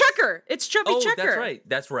Chubby Checker. It's Chubby Checker. Oh,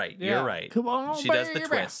 that's right. Yeah. You're right. Come on, she does the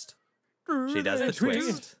twist.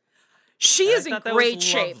 She is in great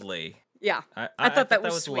shape. Lovely. Yeah. I thought that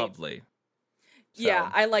was sweet. Lovely. So,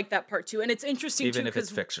 yeah, I like that part too. And it's interesting even too, if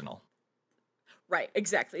it's fictional. Right,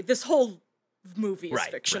 exactly. This whole movie is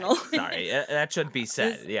fictional. Right. Sorry, that shouldn't be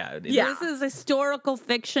said. This is historical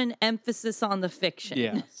fiction, emphasis on the fiction.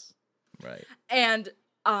 Yes. Right. And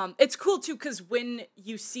it's cool too, because when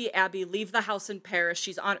you see Abbie leave the house in Paris,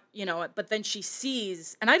 she's on, but then she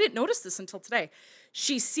sees, and I didn't notice this until today,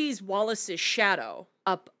 she sees Wallace's shadow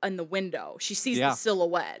up in the window. She sees the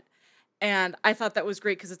silhouette. And I thought that was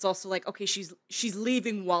great because it's also okay, she's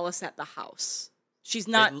leaving Wallace at the house. She's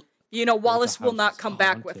not, Wallace will not come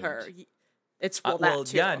back with her. It's that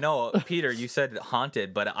too. Yeah, no, Peter, you said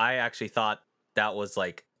haunted, but I actually thought that was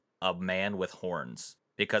a man with horns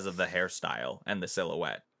because of the hairstyle and the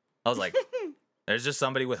silhouette. I was like, there's just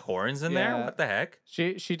somebody with horns in there? What the heck?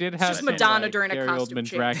 She did have just Madonna during a Gary costume Oldman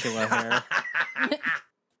change. Dracula hair.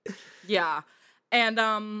 Yeah. And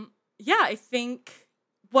I think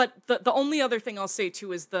what the only other thing I'll say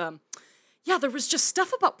too is there was just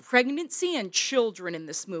stuff about pregnancy and children in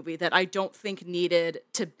this movie that I don't think needed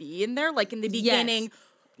to be in there. In the beginning,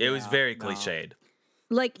 It was very cliched.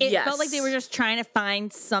 Like, it felt like they were just trying to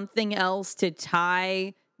find something else to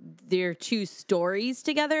tie their two stories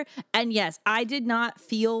together. And yes, I did not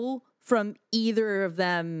feel from either of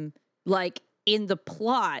them, like, in the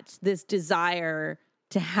plot, this desire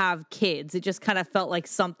to have kids. It just kind of felt like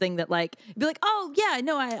something that, like, be like, oh, yeah,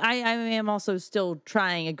 no, I am also still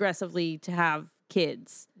trying aggressively to have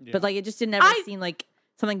kids. Yeah. But, like, it just didn't ever seem like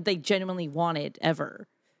something they genuinely wanted ever.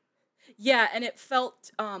 Yeah, and it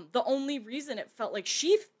felt the only reason it felt like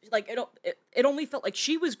it only felt like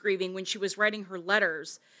she was grieving when she was writing her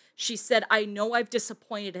letters. She said, "I know I've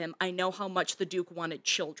disappointed him. I know how much the Duke wanted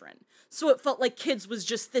children." So it felt like kids was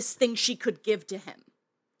just this thing she could give to him.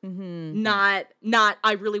 Mm-hmm. Not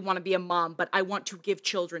I really want to be a mom, but I want to give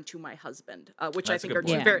children to my husband, which That's I think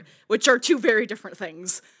are two very different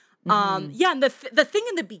things. Mm-hmm. And the thing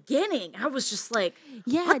in the beginning, I was just like,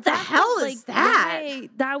 what the hell is that?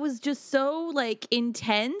 That was just so, like,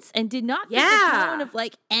 intense and did not fit the tone of,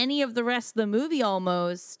 like, any of the rest of the movie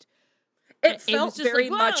almost. It felt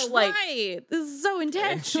very much like, this is so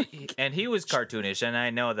intense. And he was cartoonish, and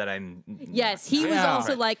I know that I'm... Yes, he was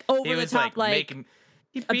also, like, over the top, like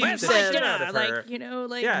he beats the shit out of her. Like, you know,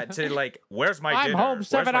 like... Yeah, to, like, where's my dinner? I'm home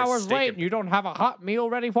 7 hours late, and you don't have a hot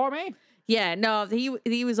meal ready for me? Yeah, no,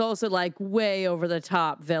 he was also, like, way over the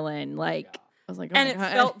top villain. Like, I was like, and it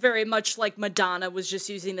felt very much like Madonna was just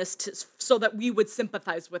using this so that we would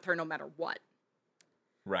sympathize with her no matter what.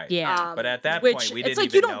 Right. Yeah. But at that point, we didn't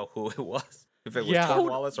even know who it was. If it was Tom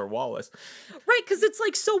Wallace or Wallace. Right, because it's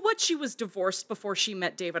like, so what? She was divorced before she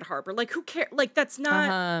met David Harbour. Like, who cares? Like, that's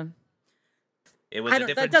not... It was a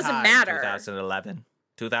different that doesn't time, matter. 2011.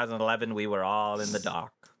 2011, we were all in the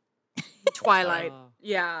dark. Twilight.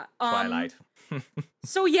 Yeah. Twilight.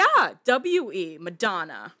 So yeah, W.E.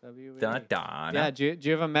 Madonna. Madonna. Yeah, do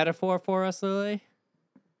you have a metaphor for us, Lily?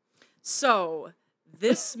 So,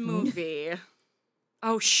 this movie...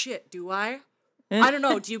 Oh shit, do I? I don't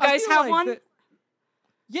know. Do you guys have like one?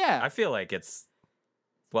 Yeah. I feel like it's...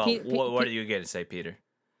 Well, what are you going to say, Peter?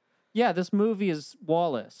 Yeah, this movie is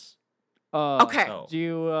Wallace. Okay. Do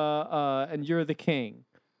you, and you're the king.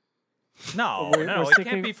 No, it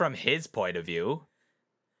can't be from his point of view.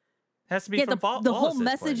 It has to be from Wallace's the whole point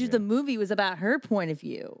message of the movie was about her point of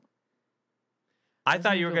view. I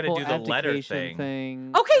thought you were going to do the letter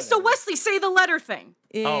thing. Okay, so Wesley, say the letter thing.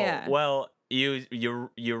 Yeah. Oh, well, you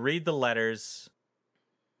read the letters.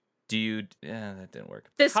 Do you... Yeah, that didn't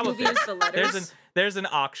work. This movie is the letters. There's an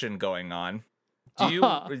auction going on.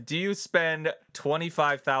 Do you spend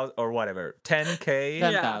 25,000 or whatever,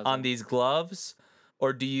 10K on these gloves,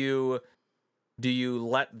 or do you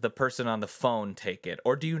let the person on the phone take it,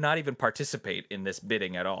 or do you not even participate in this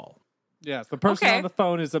bidding at all? Yes, the person on the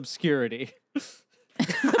phone is Obscurity. The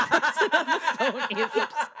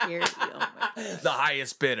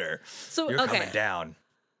highest bidder. So you're coming down.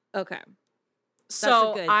 Okay.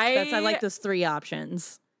 So I like those three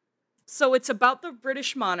options. So it's about the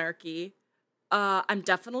British monarchy. I'm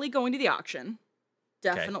definitely going to the auction.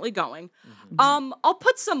 Definitely going. Mm-hmm. I'll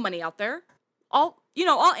put some money out there. I'll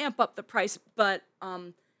amp up the price, but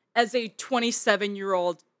as a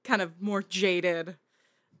 27-year-old, kind of more jaded,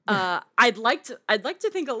 I'd like to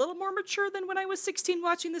think a little more mature than when I was 16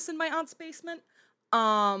 watching this in my aunt's basement.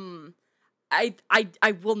 I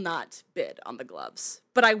will not bid on the gloves,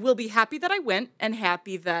 but I will be happy that I went and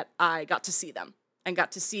happy that I got to see them and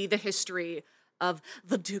got to see the history of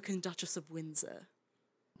the Duke and Duchess of Windsor.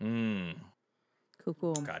 Cool.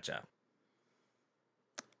 Gotcha.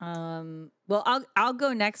 Well, I'll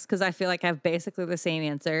go next because I feel like I have basically the same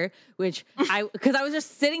answer, because I was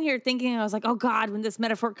just sitting here thinking, I was like, oh God, when this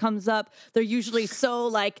metaphor comes up, they're usually so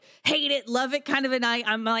like hate it, love it kind of, and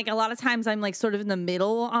I'm like, a lot of times I'm like sort of in the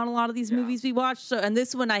middle on a lot of these movies we watch. So, and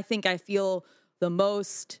this one, I think I feel the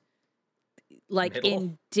most like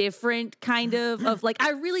indifferent kind of like,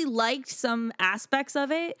 I really liked some aspects of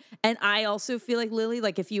it. And I also feel like, Lily,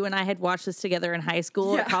 like if you and I had watched this together in high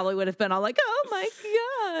school, it probably would have been all like, oh my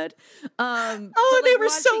God. But, they were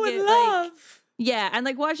so in love. Yeah. And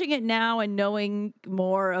like watching it now and knowing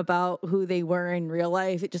more about who they were in real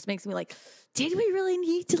life, it just makes me like, did we really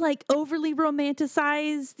need to like overly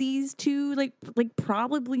romanticize these two, like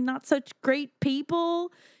probably not such great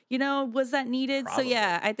people? You know, was that needed? Probably. So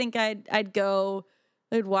yeah, I think I'd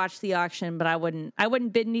watch the auction, but I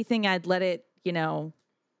wouldn't bid anything. I'd let it,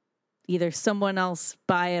 either someone else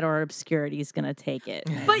buy it or Obscurity's gonna take it.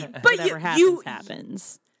 But whatever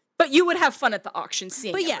happens. But you would have fun at the auction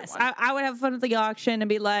seeing But yes, I would have fun at the auction and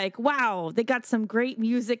be like, wow, they got some great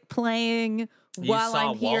music playing while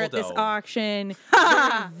I'm here at this auction.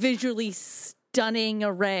 Very visually stunning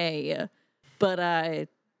array. But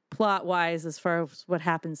plot wise, as far as what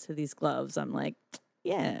happens to these gloves, I'm like,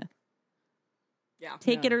 yeah,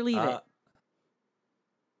 take it or leave it.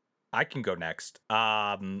 I can go next.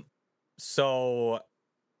 So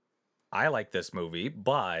I like this movie,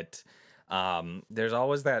 but there's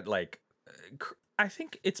always that I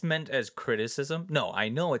think it's meant as criticism. No, I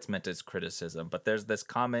know it's meant as criticism, but there's this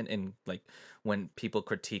comment in when people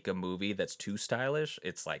critique a movie that's too stylish,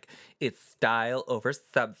 it's like it's style over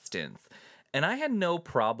substance. And I had no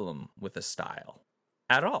problem with the style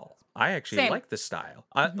at all. I actually like the style.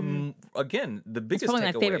 Again, the biggest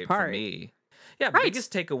takeaway for me. Yeah,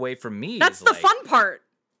 biggest takeaway for me That's the fun part.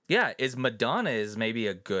 Yeah, is Madonna is maybe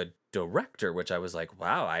a good director, which I was like,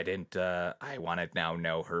 wow, I want to now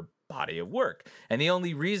know her body of work. And the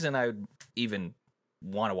only reason I would even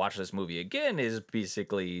want to watch this movie again is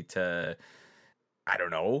basically to, I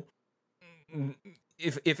don't know,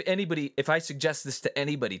 if I suggest this to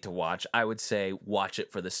anybody to watch, I would say watch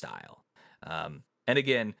it for the style. And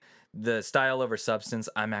again, the style over substance,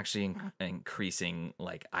 I'm actually increasing.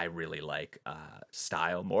 I really like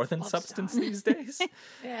style more than substance these days.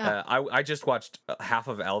 I just watched half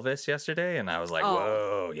of Elvis yesterday, and I was like,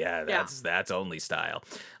 whoa, that's only style.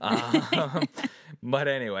 But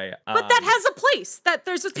anyway, but that has a place. That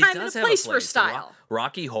there's a time and a place for style.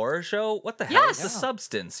 Rocky Horror Show. What the hell is the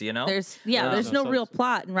substance? You know, there's no real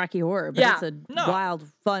plot in Rocky Horror, but it's a wild,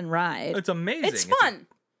 fun ride. It's amazing. It's fun.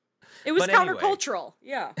 It was countercultural.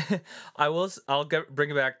 Anyway, I'll bring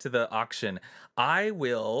it back to the auction. I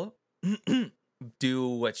will do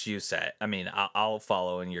what you said. I mean, I'll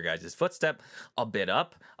follow in your guys' footstep. I'll bid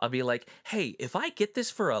up. I'll be like, hey, if I get this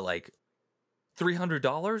for a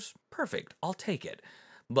 $300, perfect. I'll take it.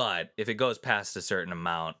 But if it goes past a certain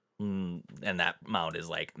amount, and that amount is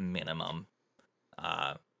minimum,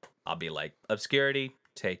 I'll be like, Obscurity,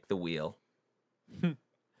 take the wheel.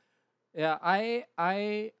 Yeah,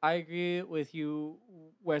 I agree with you,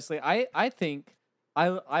 Wesley. I think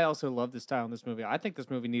I also love the style in this movie. I think this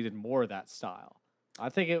movie needed more of that style. I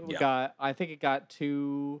think it got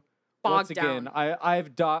too bogged down.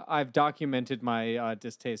 I've documented my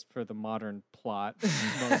distaste for the modern plot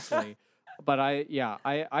mostly. But I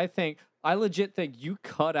legit think you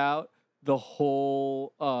cut out the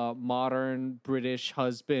whole modern British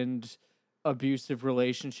husband abusive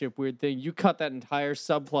relationship weird thing. You cut that entire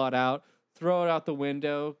subplot out, throw it out the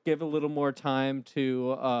window, give a little more time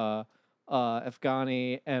to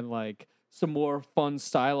Afghani and some more fun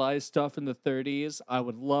stylized stuff in the 30s. I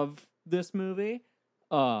would love this movie.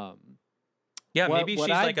 Maybe she's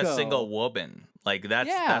a single woman.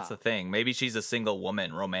 That's the thing. Maybe she's a single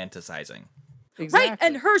woman romanticizing. Exactly. Right,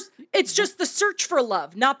 and it's just the search for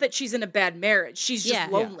love, not that she's in a bad marriage. She's just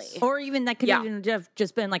lonely. Yes. Or even that could even have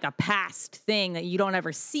just been a past thing that you don't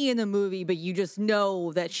ever see in the movie, but you just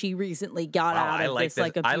know that she recently got out of this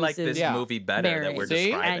abusive I like this movie better marriage. that we're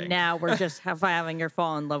describing. And now we're just having her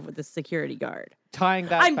fall in love with the security guard. Tying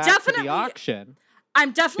that back to the auction.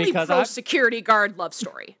 I'm definitely pro security guard love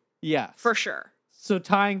story. Yes. For sure. So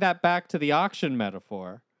tying that back to the auction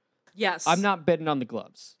metaphor. Yes. I'm not bidding on the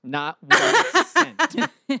gloves. Not 1 cent.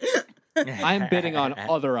 I'm bidding on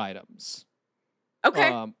other items.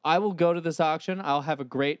 Okay. I will go to this auction. I'll have a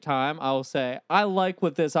great time. I will say, I like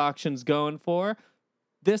what this auction's going for.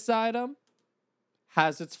 This item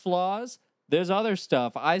has its flaws. There's other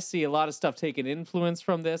stuff. I see a lot of stuff taking influence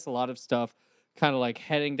from this. A lot of stuff kind of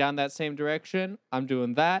heading down that same direction. I'm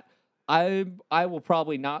doing that. I will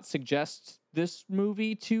probably not suggest this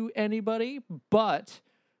movie to anybody, but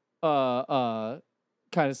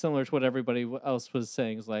kind of similar to what everybody else was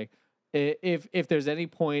saying is if there's any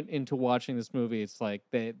point into watching this movie, it's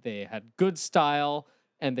they had good style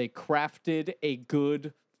and they crafted a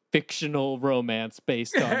good fictional romance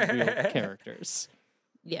based on real characters.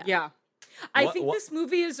 Yeah. I think this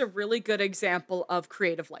movie is a really good example of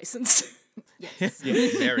creative license. Yes.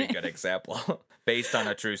 Very good example. Based on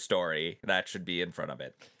a true story. That should be in front of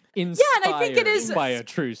it. Inspired and I think it is by a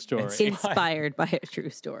true story. Inspired by a true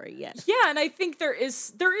story, yes. Yeah, and I think there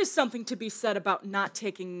is something to be said about not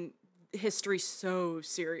taking history so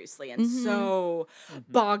seriously and so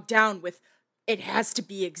bogged down with it has to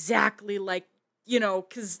be exactly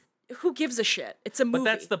because who gives a shit? It's a movie. But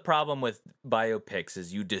that's the problem with biopics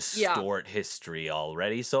is you distort history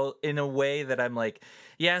already. So in a way that I'm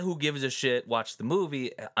who gives a shit? Watch the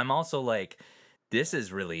movie. I'm also this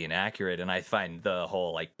is really inaccurate, and I find the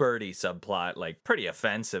whole Birdie subplot pretty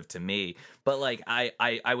offensive to me. But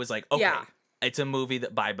I was okay, it's a movie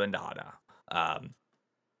that by Madonna.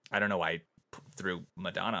 I don't know why threw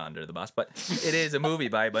Madonna under the bus, but it is a movie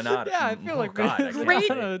by Madonna. Yeah, I feel like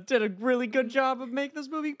Madonna did a really good job of making this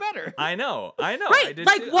movie better. I know. Right, I did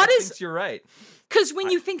like, too. what I is- think you're right. Because when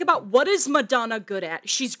you think about what is Madonna good at,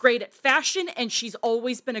 she's great at fashion, and she's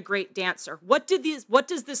always been a great dancer. What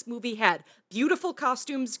does this movie had? Beautiful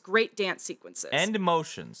costumes, great dance sequences, And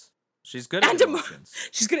emotions. She's good at emotions.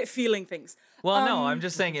 She's good at feeling things. Well, no, I'm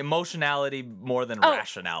just saying emotionality more than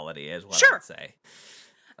rationality is what I would say.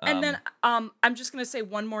 And then I'm just gonna say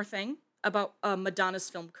one more thing about Madonna's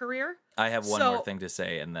film career. I have one more thing to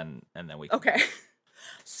say, and then we can Okay.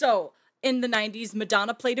 So in the 90s,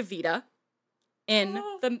 Madonna played Evita in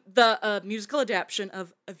the musical adaptation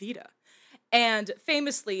of Evita. And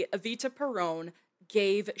famously, Evita Perón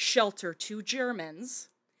gave shelter to Germans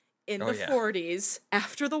in the 40s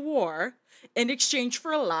after the war in exchange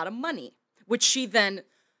for a lot of money, which she then,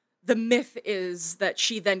 the myth is that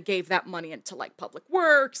she then gave that money into like public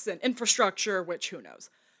works and infrastructure, which who knows.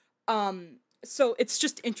 So it's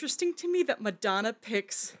just interesting to me that Madonna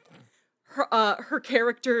picks her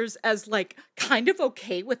characters as like kind of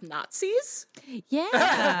okay with Nazis. Yeah.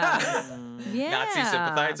 Yeah. Nazi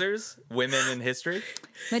sympathizers, women in history.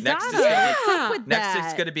 Madonna, Next is what's up with that? Next,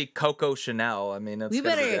 it's going to be Coco Chanel. I mean, that's We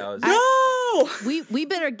gonna be better- No! we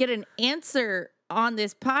better get an answer on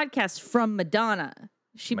this podcast from Madonna.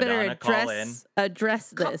 She better Madonna, call in.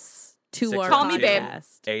 address this to our Call me, babe.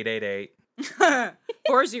 podcast. 888.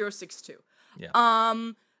 4062. Yeah.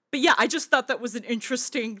 But yeah, I just thought that was an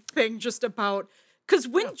interesting thing just about because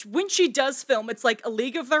when she does film, it's like A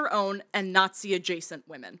League of Their Own and Nazi adjacent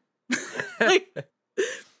women. Like,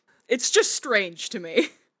 it's just strange to me.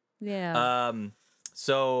 Yeah.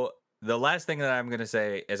 So the last thing that I'm going to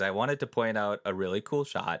say is I wanted to point out a really cool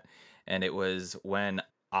shot, and it was when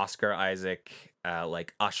Oscar Isaac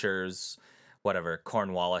like ushers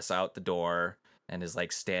Cornwallis out the door and is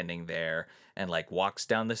like standing there and like walks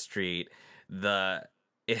down the street.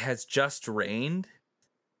 It has just rained,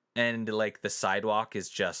 and like the sidewalk is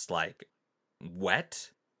just like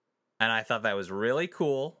wet, and I thought that was really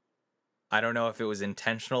cool. I don't know if it was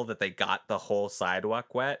intentional that they got the whole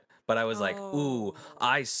sidewalk wet, but I was like, ooh,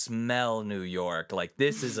 I smell New York. Like,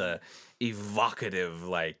 this is a evocative,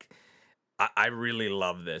 like, I really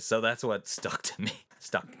love this. So that's what stuck to me.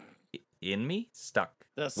 Stuck in me? Stuck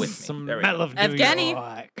The with me. There we smell go. of New Evgeny.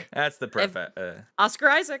 York. That's the perfect. Oscar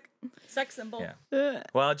Isaac, sex symbol. Yeah.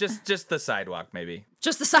 Well, just the sidewalk, maybe.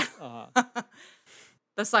 Just the sidewalk.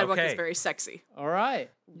 The sidewalk is Okay. very sexy. All right.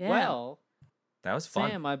 Yeah. Well, That was fun.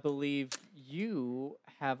 Sam, I believe you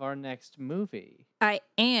have our next movie. I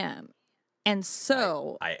am. And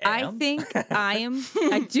so I I am? think I am.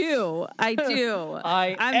 I do. I'm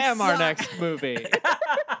am our so- next movie.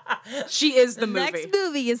 She is the The movie. next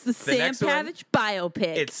movie is the Sam next one? Pavich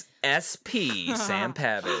biopic. It's SP Sam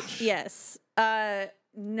Pavich. Yes.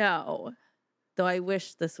 No. Though I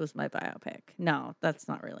wish this was my biopic. No, that's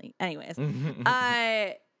not really. Anyways,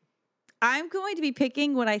 I'm going to be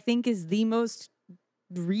picking what I think is the most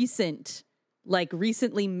recently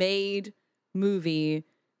made movie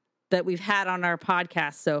that we've had on our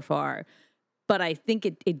podcast so far. But I think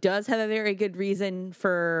it does have a very good reason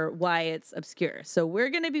for why it's obscure. So we're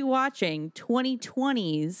going to be watching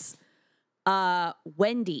 2020's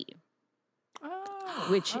Wendy,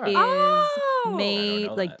 which is made, I don't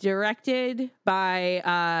know like, that. directed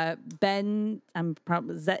by Ben. I'm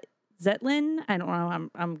probably Zetlin. I don't know.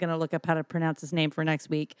 I'm gonna look up how to pronounce his name for next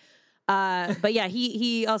week. But yeah,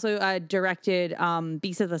 he also directed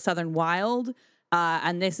Beasts of the Southern Wild.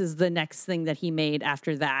 And this is the next thing that he made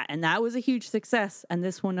after that. And that was a huge success. And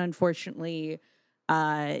this one, unfortunately,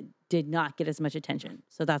 did not get as much attention.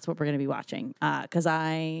 So that's what we're going to be watching. Because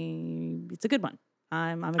it's a good one.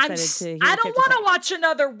 I'm excited to hear I what you don't have to want say. to watch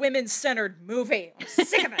another women-centered movie. I'm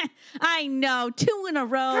sick of it. I know. 2 in a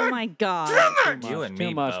row. My God. You and Too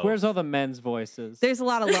me much. both. Where's all the men's voices? There's a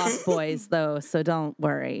lot of Lost Boys, though. So don't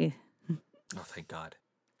worry. Oh, thank God.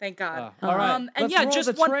 Thank God. all right. And Let's yeah, roll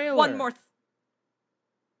just the one trailer. more.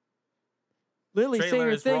 Lily, say Trailer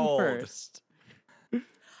your is thing rolled. first. No,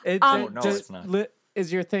 it's not.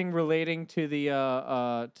 Is your thing relating to the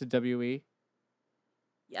to WE?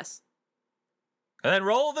 Yes. And then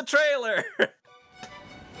roll the trailer.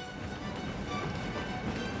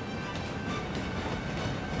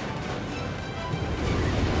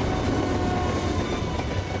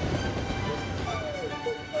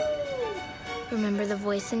 Remember the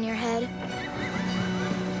voice in your head?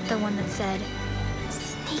 The one that said,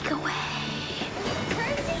 sneak away.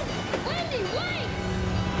 Crazy? Wendy, wait!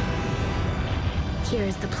 Here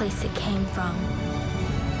is the place it came from.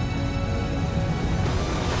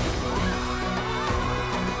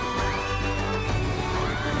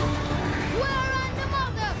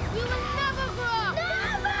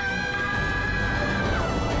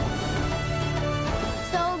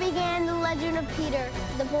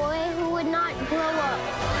 The boy who would not grow up.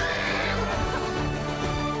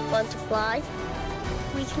 Want to fly?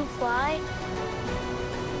 We can fly.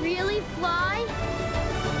 Really fly?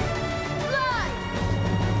 Fly!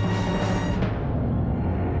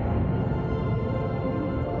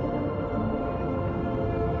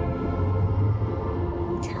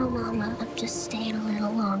 Tell Mama I'm just staying a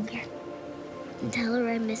little longer. And tell her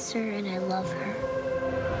I miss her and I love her.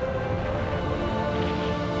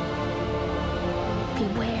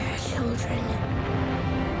 Beware, children.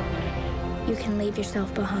 You can leave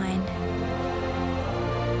yourself behind.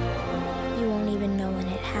 You won't even know when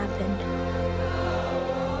it happened.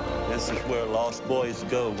 This is where lost boys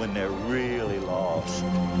go when they're really lost.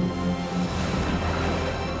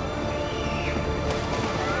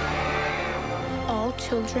 All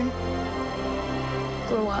children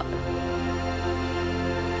grow up.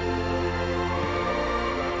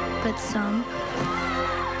 But some,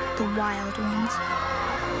 the wild ones,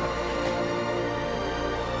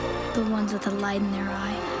 the ones with a light in their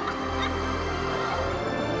eye,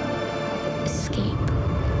 escape.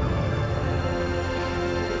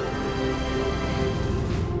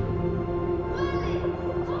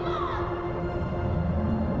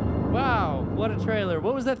 Wow, what a trailer.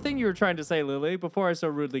 What was that thing you were trying to say, Lily, before I so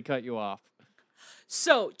rudely cut you off?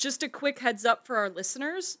 So, just a quick heads up for our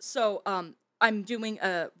listeners. So, I'm doing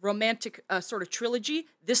a romantic sort of trilogy.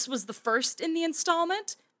 This was the first in the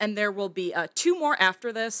installment, and there will be 2 more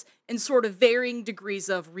after this in sort of varying degrees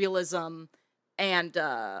of realism and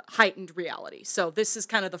heightened reality. So, this is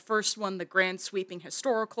kind of the first one, the grand sweeping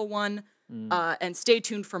historical one, and stay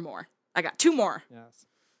tuned for more. I got 2 more. Yes.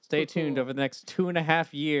 Stay tuned over the next 2.5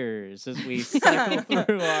 years as we cycle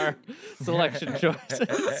through our selection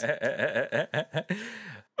choices.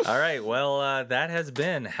 All right. Well, that has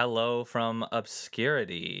been Hello from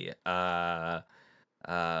Obscurity. How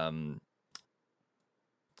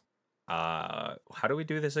do we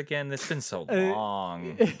do this again? It's been so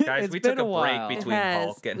long. Guys, we took a break between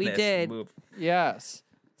Hulk and this movie. Yes.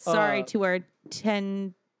 Sorry to our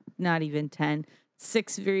 10, not even 10,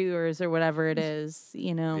 6 viewers or whatever it is,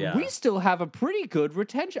 you know. Yeah. We still have a pretty good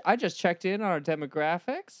retention. I just checked in on our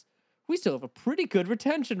demographics. We still have a pretty good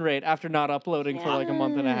retention rate after not uploading for like a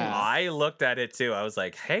month and a half. I looked at it too. I was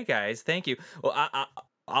like, "Hey guys, thank you." Well,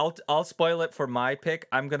 I'll spoil it for my pick.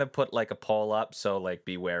 I'm gonna put like a poll up, so like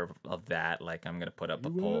beware of that. Like I'm gonna put up a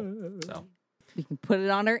poll. So We can put it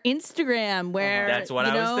on our Instagram where That's what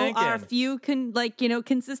I was thinking. Our few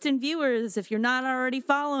consistent viewers, if you're not already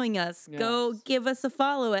following us, go give us a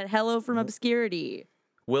follow at Hello from Obscurity.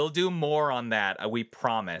 we'll do more on that. We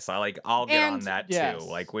promise. I'll get on that too.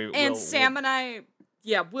 Like Sam and I,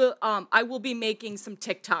 I will be making some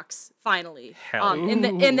TikToks finally. Hell in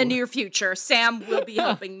the near future. Sam will be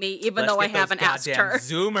helping me, even though I haven't asked her.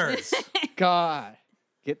 Zoomers. God,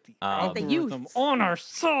 get the algorithm on our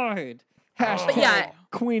side. Hashtag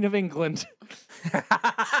Queen of England.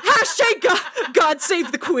 Hashtag God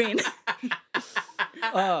save the Queen.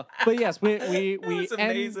 But yes, we That's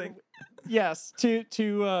amazing. Yes, to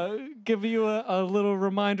give you a little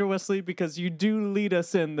reminder, Wesley, because you do lead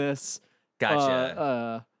us in this.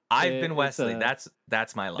 Gotcha. I've been Wesley.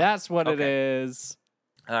 That's my line. That's what it is.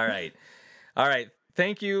 All right.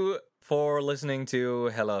 Thank you for listening to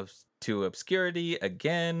Hello to Obscurity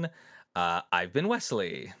again. I've been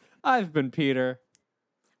Wesley. I've been Peter.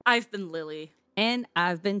 I've been Lily. And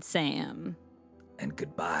I've been Sam. And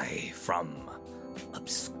goodbye from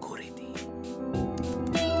Obscurity.